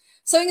sales.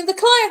 So in the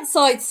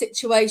client-side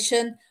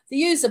situation, the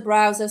user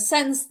browser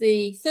sends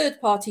the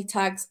third-party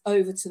tags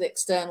over to the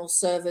external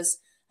servers,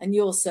 and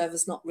your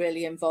server's not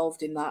really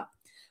involved in that.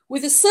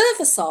 With the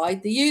server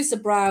side, the user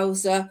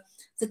browser,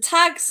 the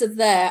tags are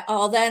there,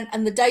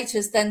 and the data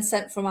is then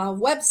sent from our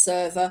web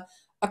server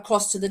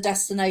across to the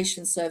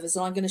destination servers.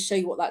 And I'm going to show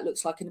you what that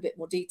looks like in a bit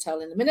more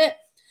detail in a minute.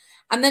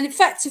 And then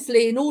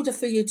effectively, in order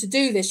for you to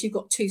do this, you've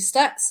got two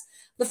steps.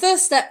 The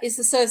first step is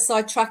the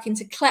server-side tracking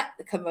to collect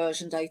the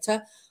conversion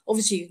data.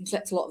 Obviously, you can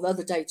collect a lot of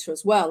other data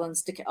as well and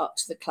stick it up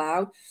to the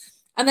cloud.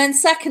 And then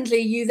secondly,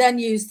 you then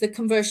use the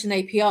conversion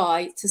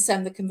API to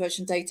send the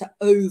conversion data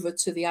over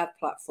to the ad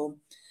platform.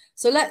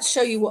 So let's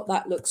show you what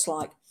that looks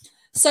like.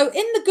 So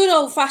in the good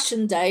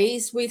old-fashioned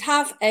days, we'd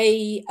have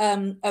a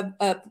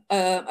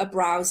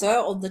browser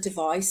on the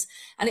device,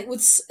 and it would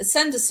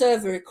send a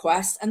server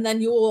request, and then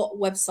your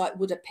website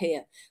would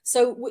appear.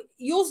 So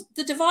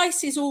the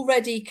device is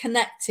already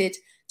connected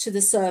to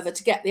the server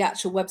to get the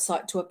actual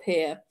website to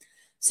appear.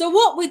 So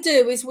what we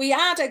do is we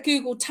add a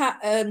Google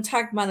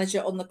tag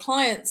manager on the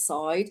client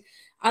side,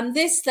 and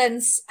this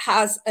then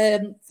has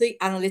the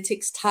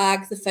analytics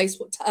tag, the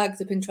Facebook tag,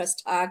 the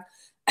Pinterest tag,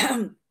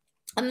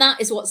 and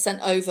that is what's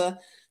sent over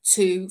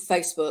to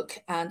Facebook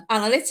and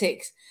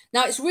analytics.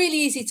 Now, it's really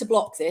easy to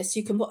block this.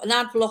 You can put an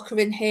ad blocker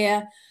in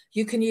here.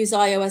 You can use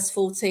iOS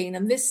 14,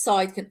 and this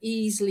side can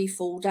easily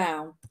fall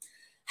down.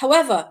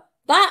 However,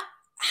 that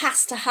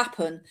has to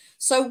happen.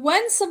 So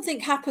when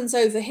something happens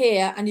over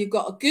here and you've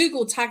got a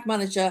Google Tag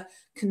Manager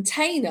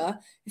container,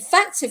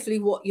 effectively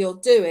what you're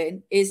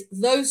doing is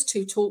those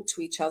two talk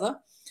to each other.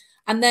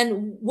 And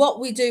then what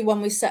we do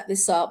when we set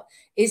this up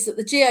is that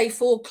the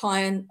GA4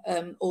 client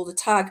or the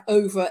tag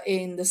over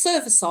in the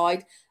server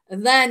side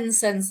then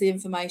sends the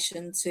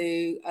information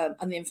to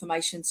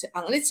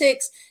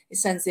analytics. It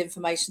sends the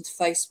information to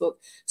Facebook.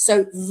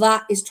 So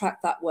that is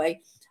tracked that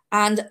way.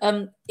 And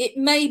it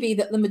may be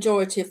that the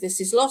majority of this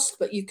is lost,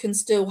 but you can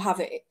still have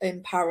it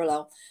in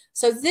parallel.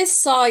 So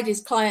this side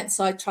is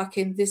client-side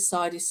tracking. This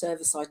side is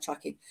server-side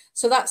tracking.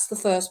 So that's the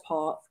first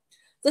part.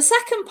 The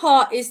second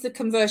part is the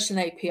conversion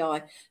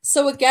API.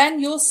 So again,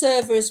 your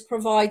server is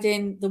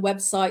providing the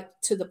website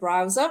to the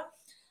browser.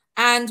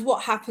 And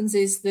what happens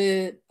is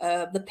the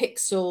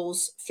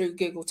pixels through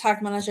Google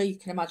Tag Manager, you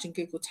can imagine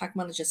Google Tag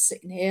Manager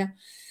sitting here.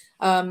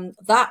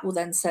 That will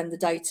then send the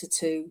data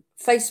to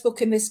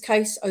Facebook, in this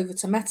case, over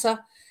to Meta.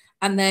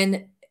 And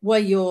then where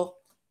you're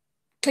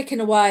clicking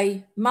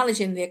away,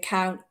 managing the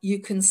account, you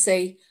can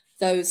see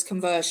those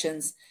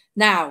conversions.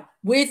 Now,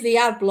 with the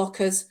ad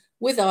blockers,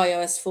 with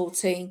iOS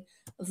 14,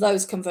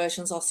 those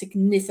conversions are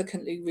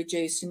significantly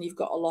reduced and you've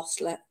got a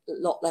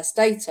lot less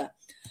data.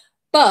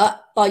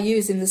 But by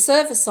using the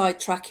server-side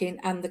tracking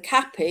and the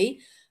CAPI,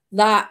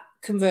 that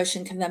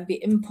conversion can then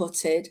be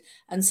inputted,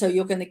 and so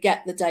you're going to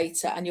get the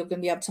data and you're going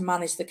to be able to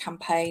manage the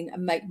campaign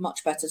and make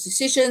much better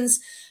decisions.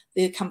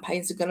 The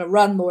campaigns are going to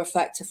run more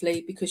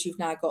effectively because you've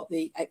now got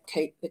the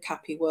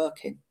CAPI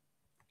working.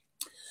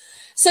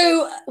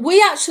 So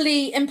we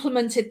actually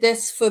implemented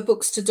this for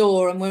Books to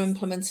Door, and we're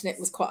implementing it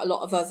with quite a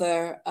lot of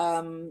other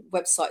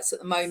websites at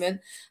the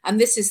moment. And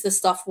this is the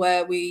stuff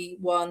where we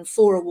won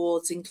 4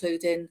 awards,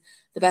 including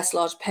the best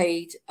large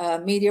paid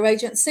media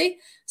agency.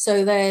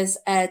 So there's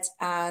Ed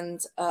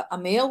and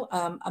Emil.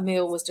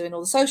 Emil was doing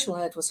all the social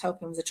and Ed was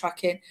helping with the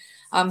tracking.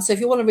 So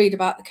if you want to read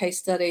about the case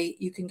study,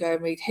 you can go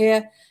and read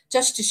here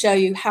just to show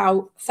you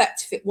how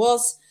effective it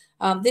was.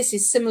 This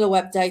is similar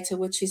web data,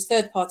 which is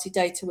third-party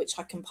data, which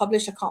I can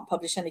publish. I can't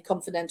publish any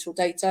confidential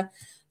data.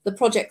 The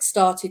project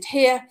started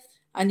here,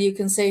 and you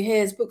can see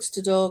here's Books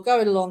to Door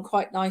going along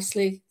quite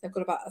nicely. They've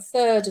got about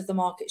 1/3 of the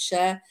market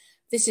share.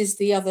 This is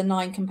the other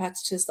 9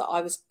 competitors that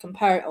I was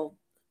comparing, or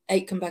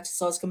 8 competitors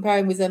I was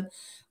comparing with them.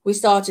 We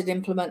started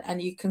implement,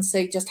 and you can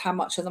see just how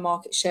much of the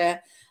market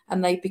share,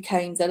 and they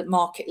became the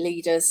market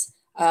leaders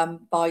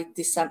by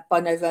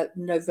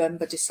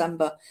November,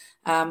 December,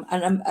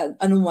 and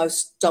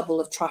almost double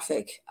of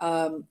traffic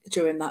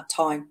during that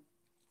time.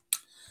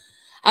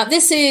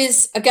 This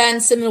is,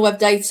 again, similar web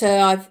data.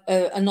 I've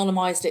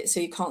anonymized it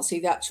so you can't see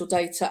the actual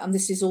data, and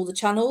this is all the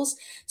channels.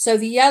 So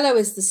the yellow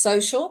is the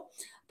social,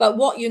 But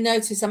what you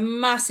notice, a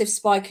massive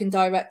spike in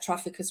direct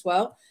traffic as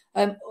well.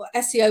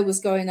 SEO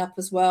was going up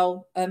as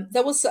well.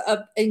 There was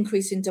an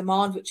increase in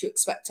demand, which you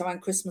expect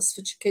around Christmas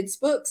for kids'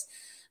 books.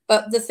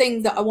 But the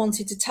thing that I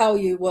wanted to tell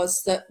you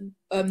was that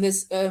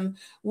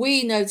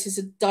we notice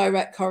a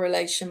direct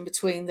correlation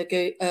between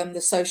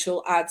the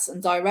social ads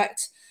and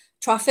direct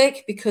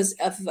traffic, because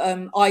of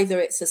either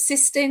it's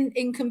assisting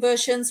in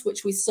conversions,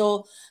 which we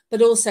saw,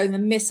 but also the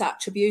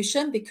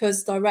misattribution,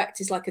 because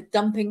direct is like a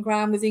dumping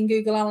ground within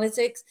Google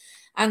Analytics.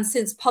 And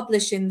since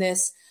publishing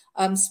this,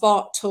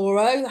 Spark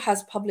Toro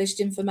has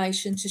published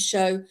information to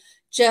show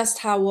just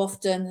how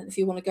often, if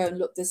you want to go and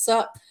look this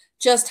up,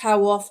 just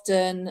how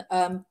often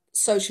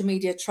social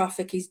media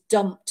traffic is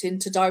dumped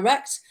into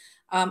direct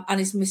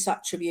and is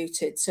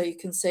misattributed. So you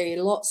can see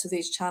lots of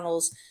these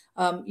channels,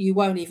 you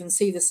won't even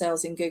see the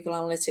sales in Google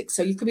Analytics.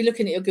 So you could be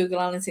looking at your Google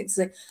Analytics and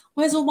say,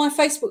 where's all my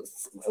Facebook,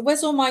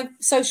 where's all my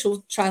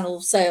social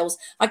channel sales?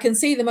 I can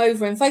see them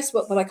over in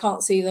Facebook, but I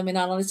can't see them in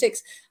Analytics.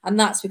 And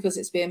that's because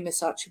it's being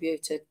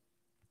misattributed.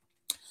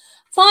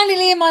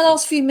 Finally, in my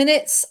last few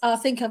minutes, I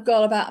think I've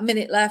got about a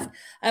minute left.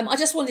 I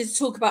just wanted to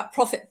talk about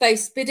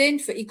profit-based bidding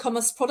for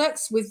e-commerce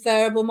products with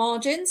variable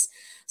margins.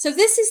 So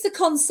this is the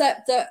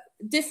concept that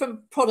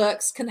different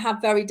products can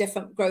have very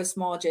different gross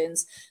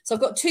margins. So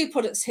I've got two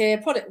products here,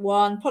 product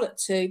one,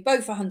 product two,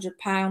 both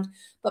 £100.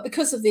 But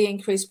because of the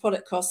increased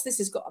product cost, this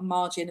has got a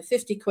margin of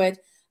 50 quid.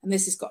 And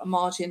this has got a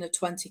margin of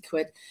 20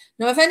 quid.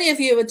 Now, if any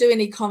of you are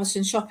doing e-commerce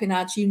and shopping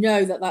ads, you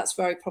know that that's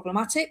very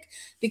problematic,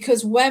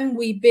 because when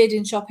we bid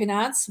in shopping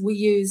ads, we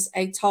use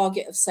a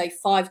target of, say,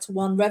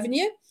 5-to-1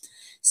 revenue.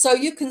 So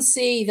you can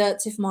see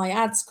that if my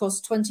ads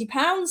cost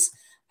 £20,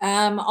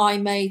 I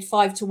made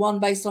 5-to-1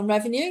 based on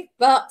revenue.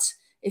 But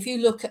if you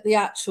look at the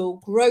actual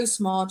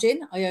gross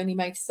margin, I only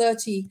made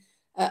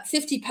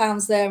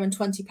 £50 there and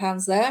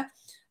 £20 there.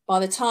 By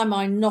the time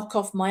I knock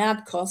off my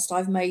ad cost,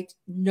 I've made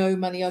no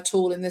money at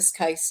all in this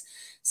case.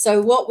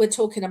 So what we're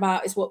talking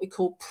about is what we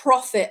call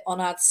profit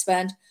on ad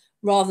spend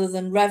rather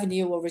than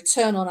revenue or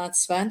return on ad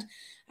spend.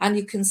 And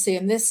you can see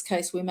in this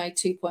case, we made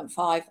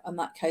 2.5, and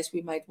that case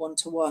we made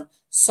 1-to-1.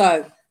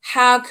 So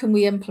how can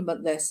we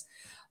implement this?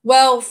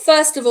 Well,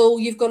 first of all,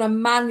 you've got to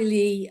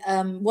manually,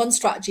 one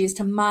strategy is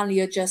to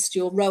manually adjust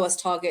your ROAS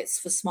targets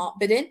for smart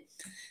bidding.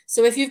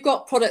 So if you've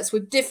got products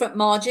with different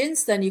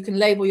margins, then you can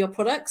label your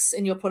products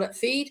in your product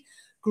feed,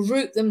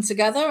 group them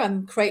together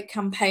and create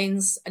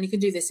campaigns. And you can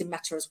do this in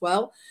Meta as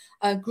well.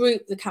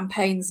 Group the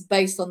campaigns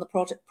based on the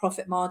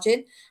profit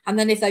margin. And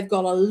then if they've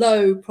got a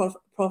low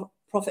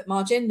profit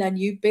margin, then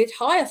you bid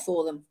higher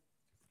for them.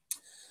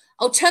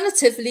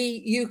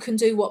 Alternatively, you can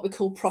do what we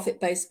call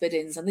profit-based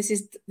biddings, and this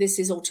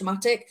is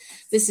automatic.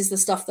 This is the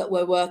stuff that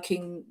we're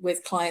working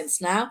with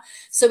clients now.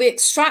 So we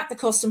extract the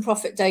cost and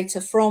profit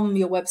data from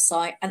your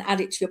website and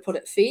add it to your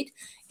product feed.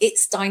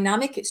 It's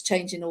dynamic, it's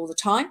changing all the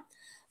time.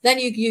 Then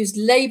you use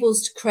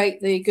labels to create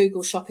the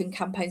Google Shopping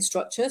campaign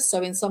structure.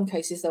 So in some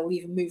cases, they will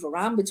even move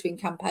around between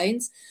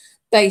campaigns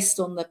based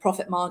on the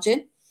profit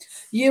margin.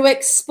 You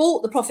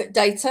export the profit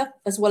data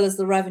as well as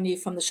the revenue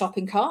from the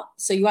shopping cart.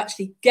 So you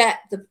actually get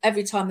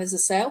every time there's a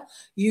sale,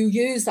 you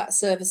use that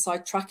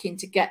server-side tracking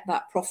to get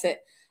that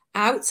profit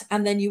out,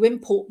 and then you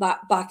import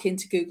that back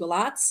into Google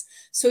Ads.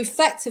 So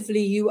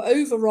effectively, you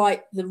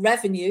overwrite the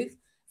revenue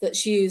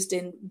that's used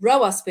in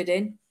ROAS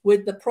bidding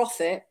with the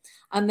profit.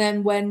 And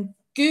then when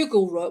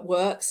Google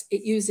works,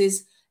 it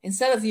uses,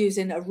 instead of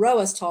using a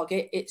ROAS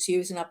target, it's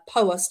using a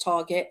POAS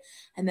target.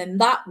 And then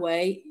that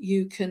way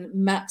you can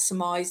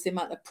maximize the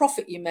amount of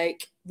profit you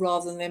make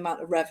rather than the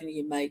amount of revenue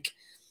you make.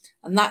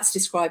 And that's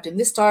described in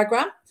this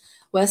diagram,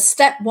 where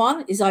step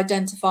one is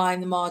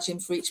identifying the margin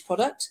for each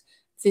product.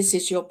 This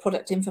is your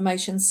product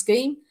information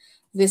scheme.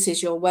 This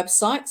is your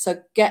website.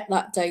 So get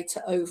that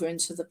data over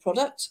into the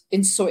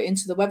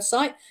into the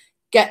website,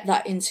 get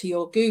that into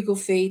your Google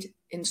feed,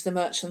 into the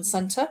Merchant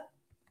Center.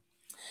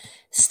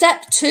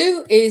 Step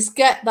two is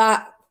get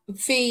that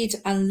feed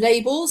and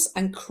labels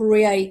and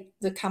create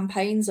the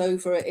campaigns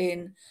over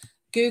in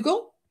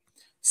Google.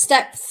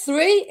 Step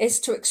three is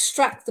to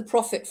extract the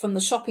profit from the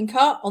shopping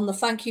cart on the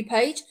thank you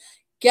page,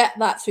 get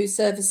that through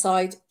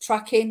server-side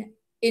tracking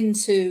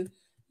into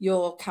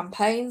your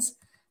campaigns.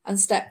 And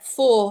step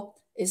four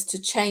is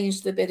to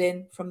change the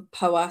bidding from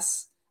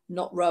POAS,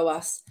 not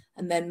ROAS,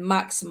 and then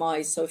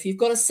maximize. So if you've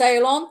got a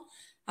sale on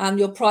and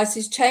your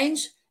prices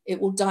change,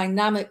 it will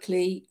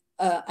dynamically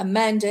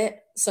amend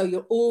it, so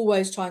you're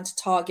always trying to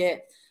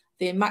target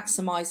the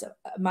maximize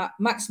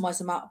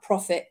amount of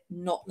profit,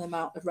 not the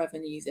amount of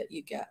revenue that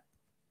you get.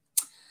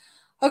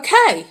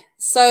 Okay,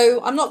 so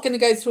I'm not going to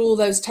go through all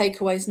those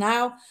takeaways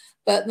now,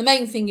 but the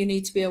main thing you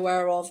need to be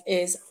aware of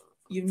is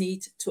you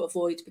need to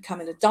avoid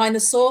becoming a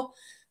dinosaur,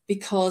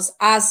 because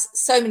as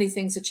so many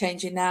things are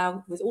changing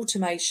now with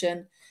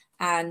automation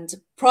and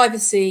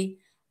privacy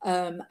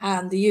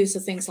and the use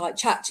of things like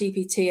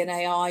ChatGPT and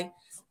AI,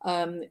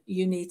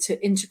 you need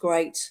to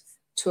integrate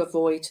to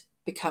avoid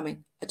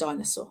becoming a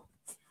dinosaur.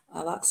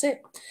 That's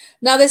it.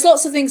 Now, there's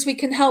lots of things we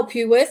can help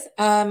you with.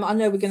 I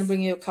know we're going to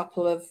bring you a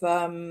couple of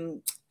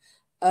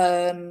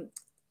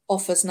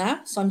offers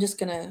now. So I'm just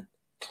going to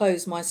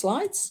close my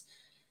slides.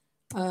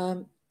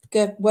 Welcome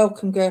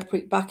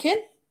Gurpreet back in.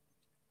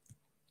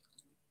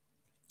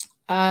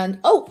 And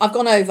oh, I've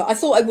gone over. I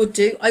thought I would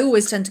do. I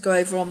always tend to go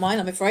over on mine,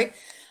 I'm afraid.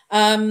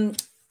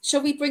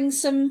 Shall we bring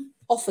some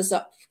offers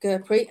up,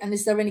 Gurpreet? And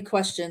is there any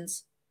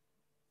questions?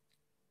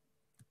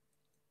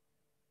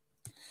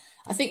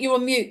 I think you're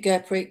on mute,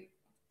 Gurpreet.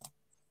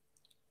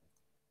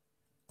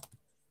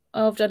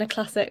 Oh, I've done a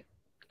classic.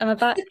 Am I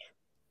back?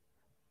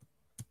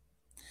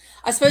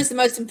 I suppose the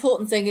most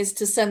important thing is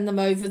to send them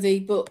over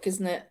the book,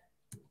 isn't it?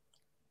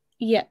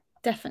 Yeah,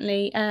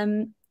 definitely.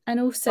 And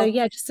also,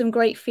 yeah, just some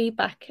great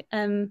feedback.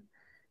 A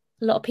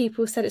lot of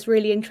people said it's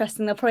really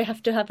interesting. They'll probably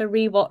have to have a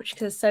rewatch because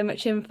there's so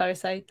much info.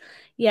 So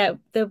yeah,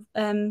 the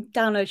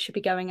download should be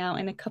going out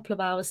in a couple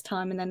of hours'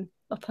 time and then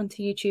up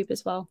onto YouTube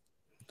as well.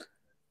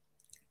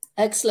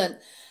 Excellent.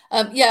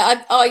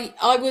 Yeah,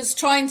 I was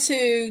trying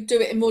to do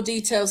it in more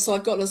detail, so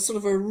I've got a sort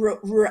of a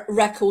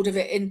record of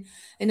it in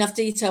enough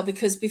detail,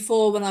 because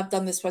before, when I've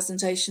done this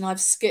presentation,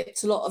 I've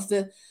skipped a lot of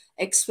the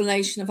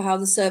explanation of how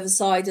the server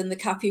side and the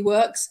CAPI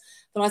works.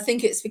 But I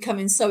think it's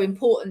becoming so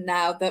important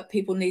now that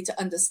people need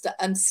to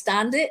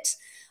understand it.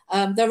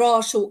 There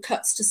are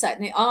shortcuts to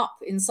setting it up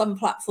in some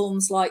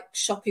platforms like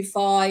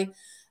Shopify,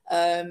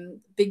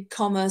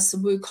 BigCommerce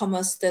and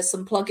WooCommerce. There's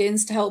some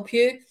plugins to help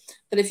you.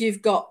 But if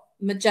you've got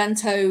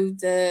Magento,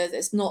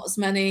 there's not as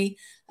many.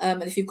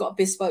 And if you've got a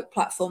bespoke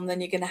platform, then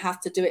you're going to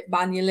have to do it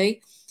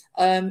manually.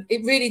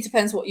 It really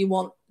depends what you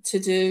want to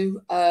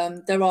do.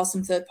 There are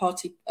some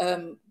third-party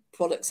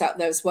products out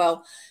there as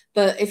well.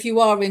 But if you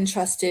are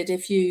interested,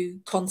 if you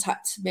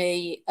contact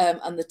me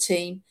and the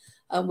team,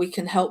 we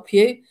can help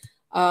you.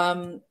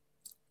 And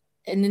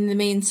in the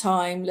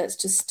meantime, let's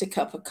just stick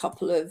up a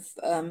couple of,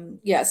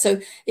 yeah. So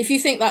if you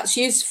think that's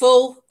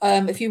useful,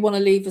 if you want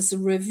to leave us a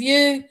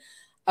review,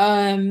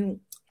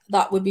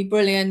 that would be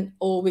brilliant.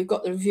 Or we've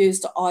got the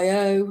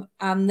reviews.io.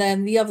 And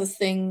then the other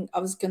thing I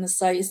was going to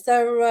say, is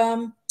there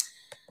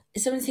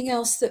anything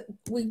else that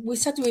we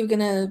said we were going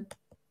to?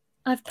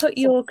 I've put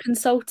your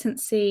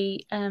consultancy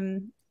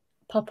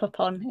pop up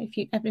on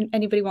if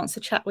anybody wants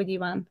to chat with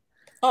you, Anne.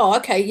 Oh,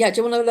 okay. Yeah.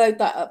 Do you want to load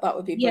that up? That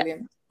would be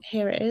brilliant. Yeah,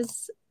 here it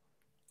is.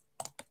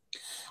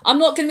 I'm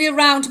not going to be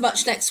around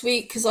much next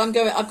week because I've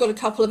got a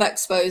couple of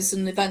expos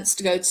and events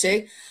to go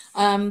to.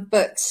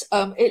 But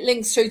it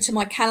links through to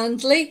my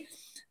Calendly.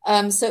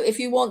 So if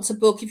you want to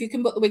book, if you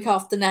can book the week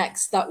after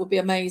next, that would be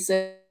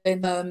amazing.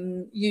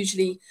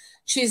 Usually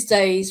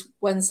Tuesdays,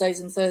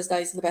 Wednesdays and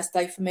Thursdays are the best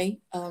day for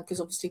me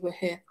because obviously we're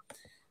here.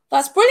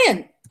 That's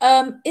brilliant.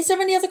 Is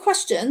there any other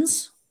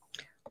questions?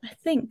 I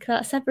think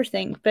that's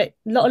everything, but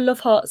a lot of love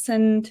hearts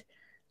and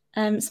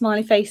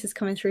smiley faces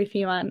coming through for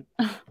you, Anne.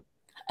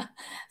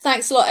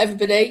 Thanks a lot,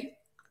 everybody.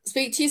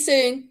 Speak to you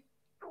soon.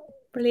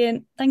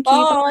 Brilliant. Thank you.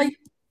 Bye.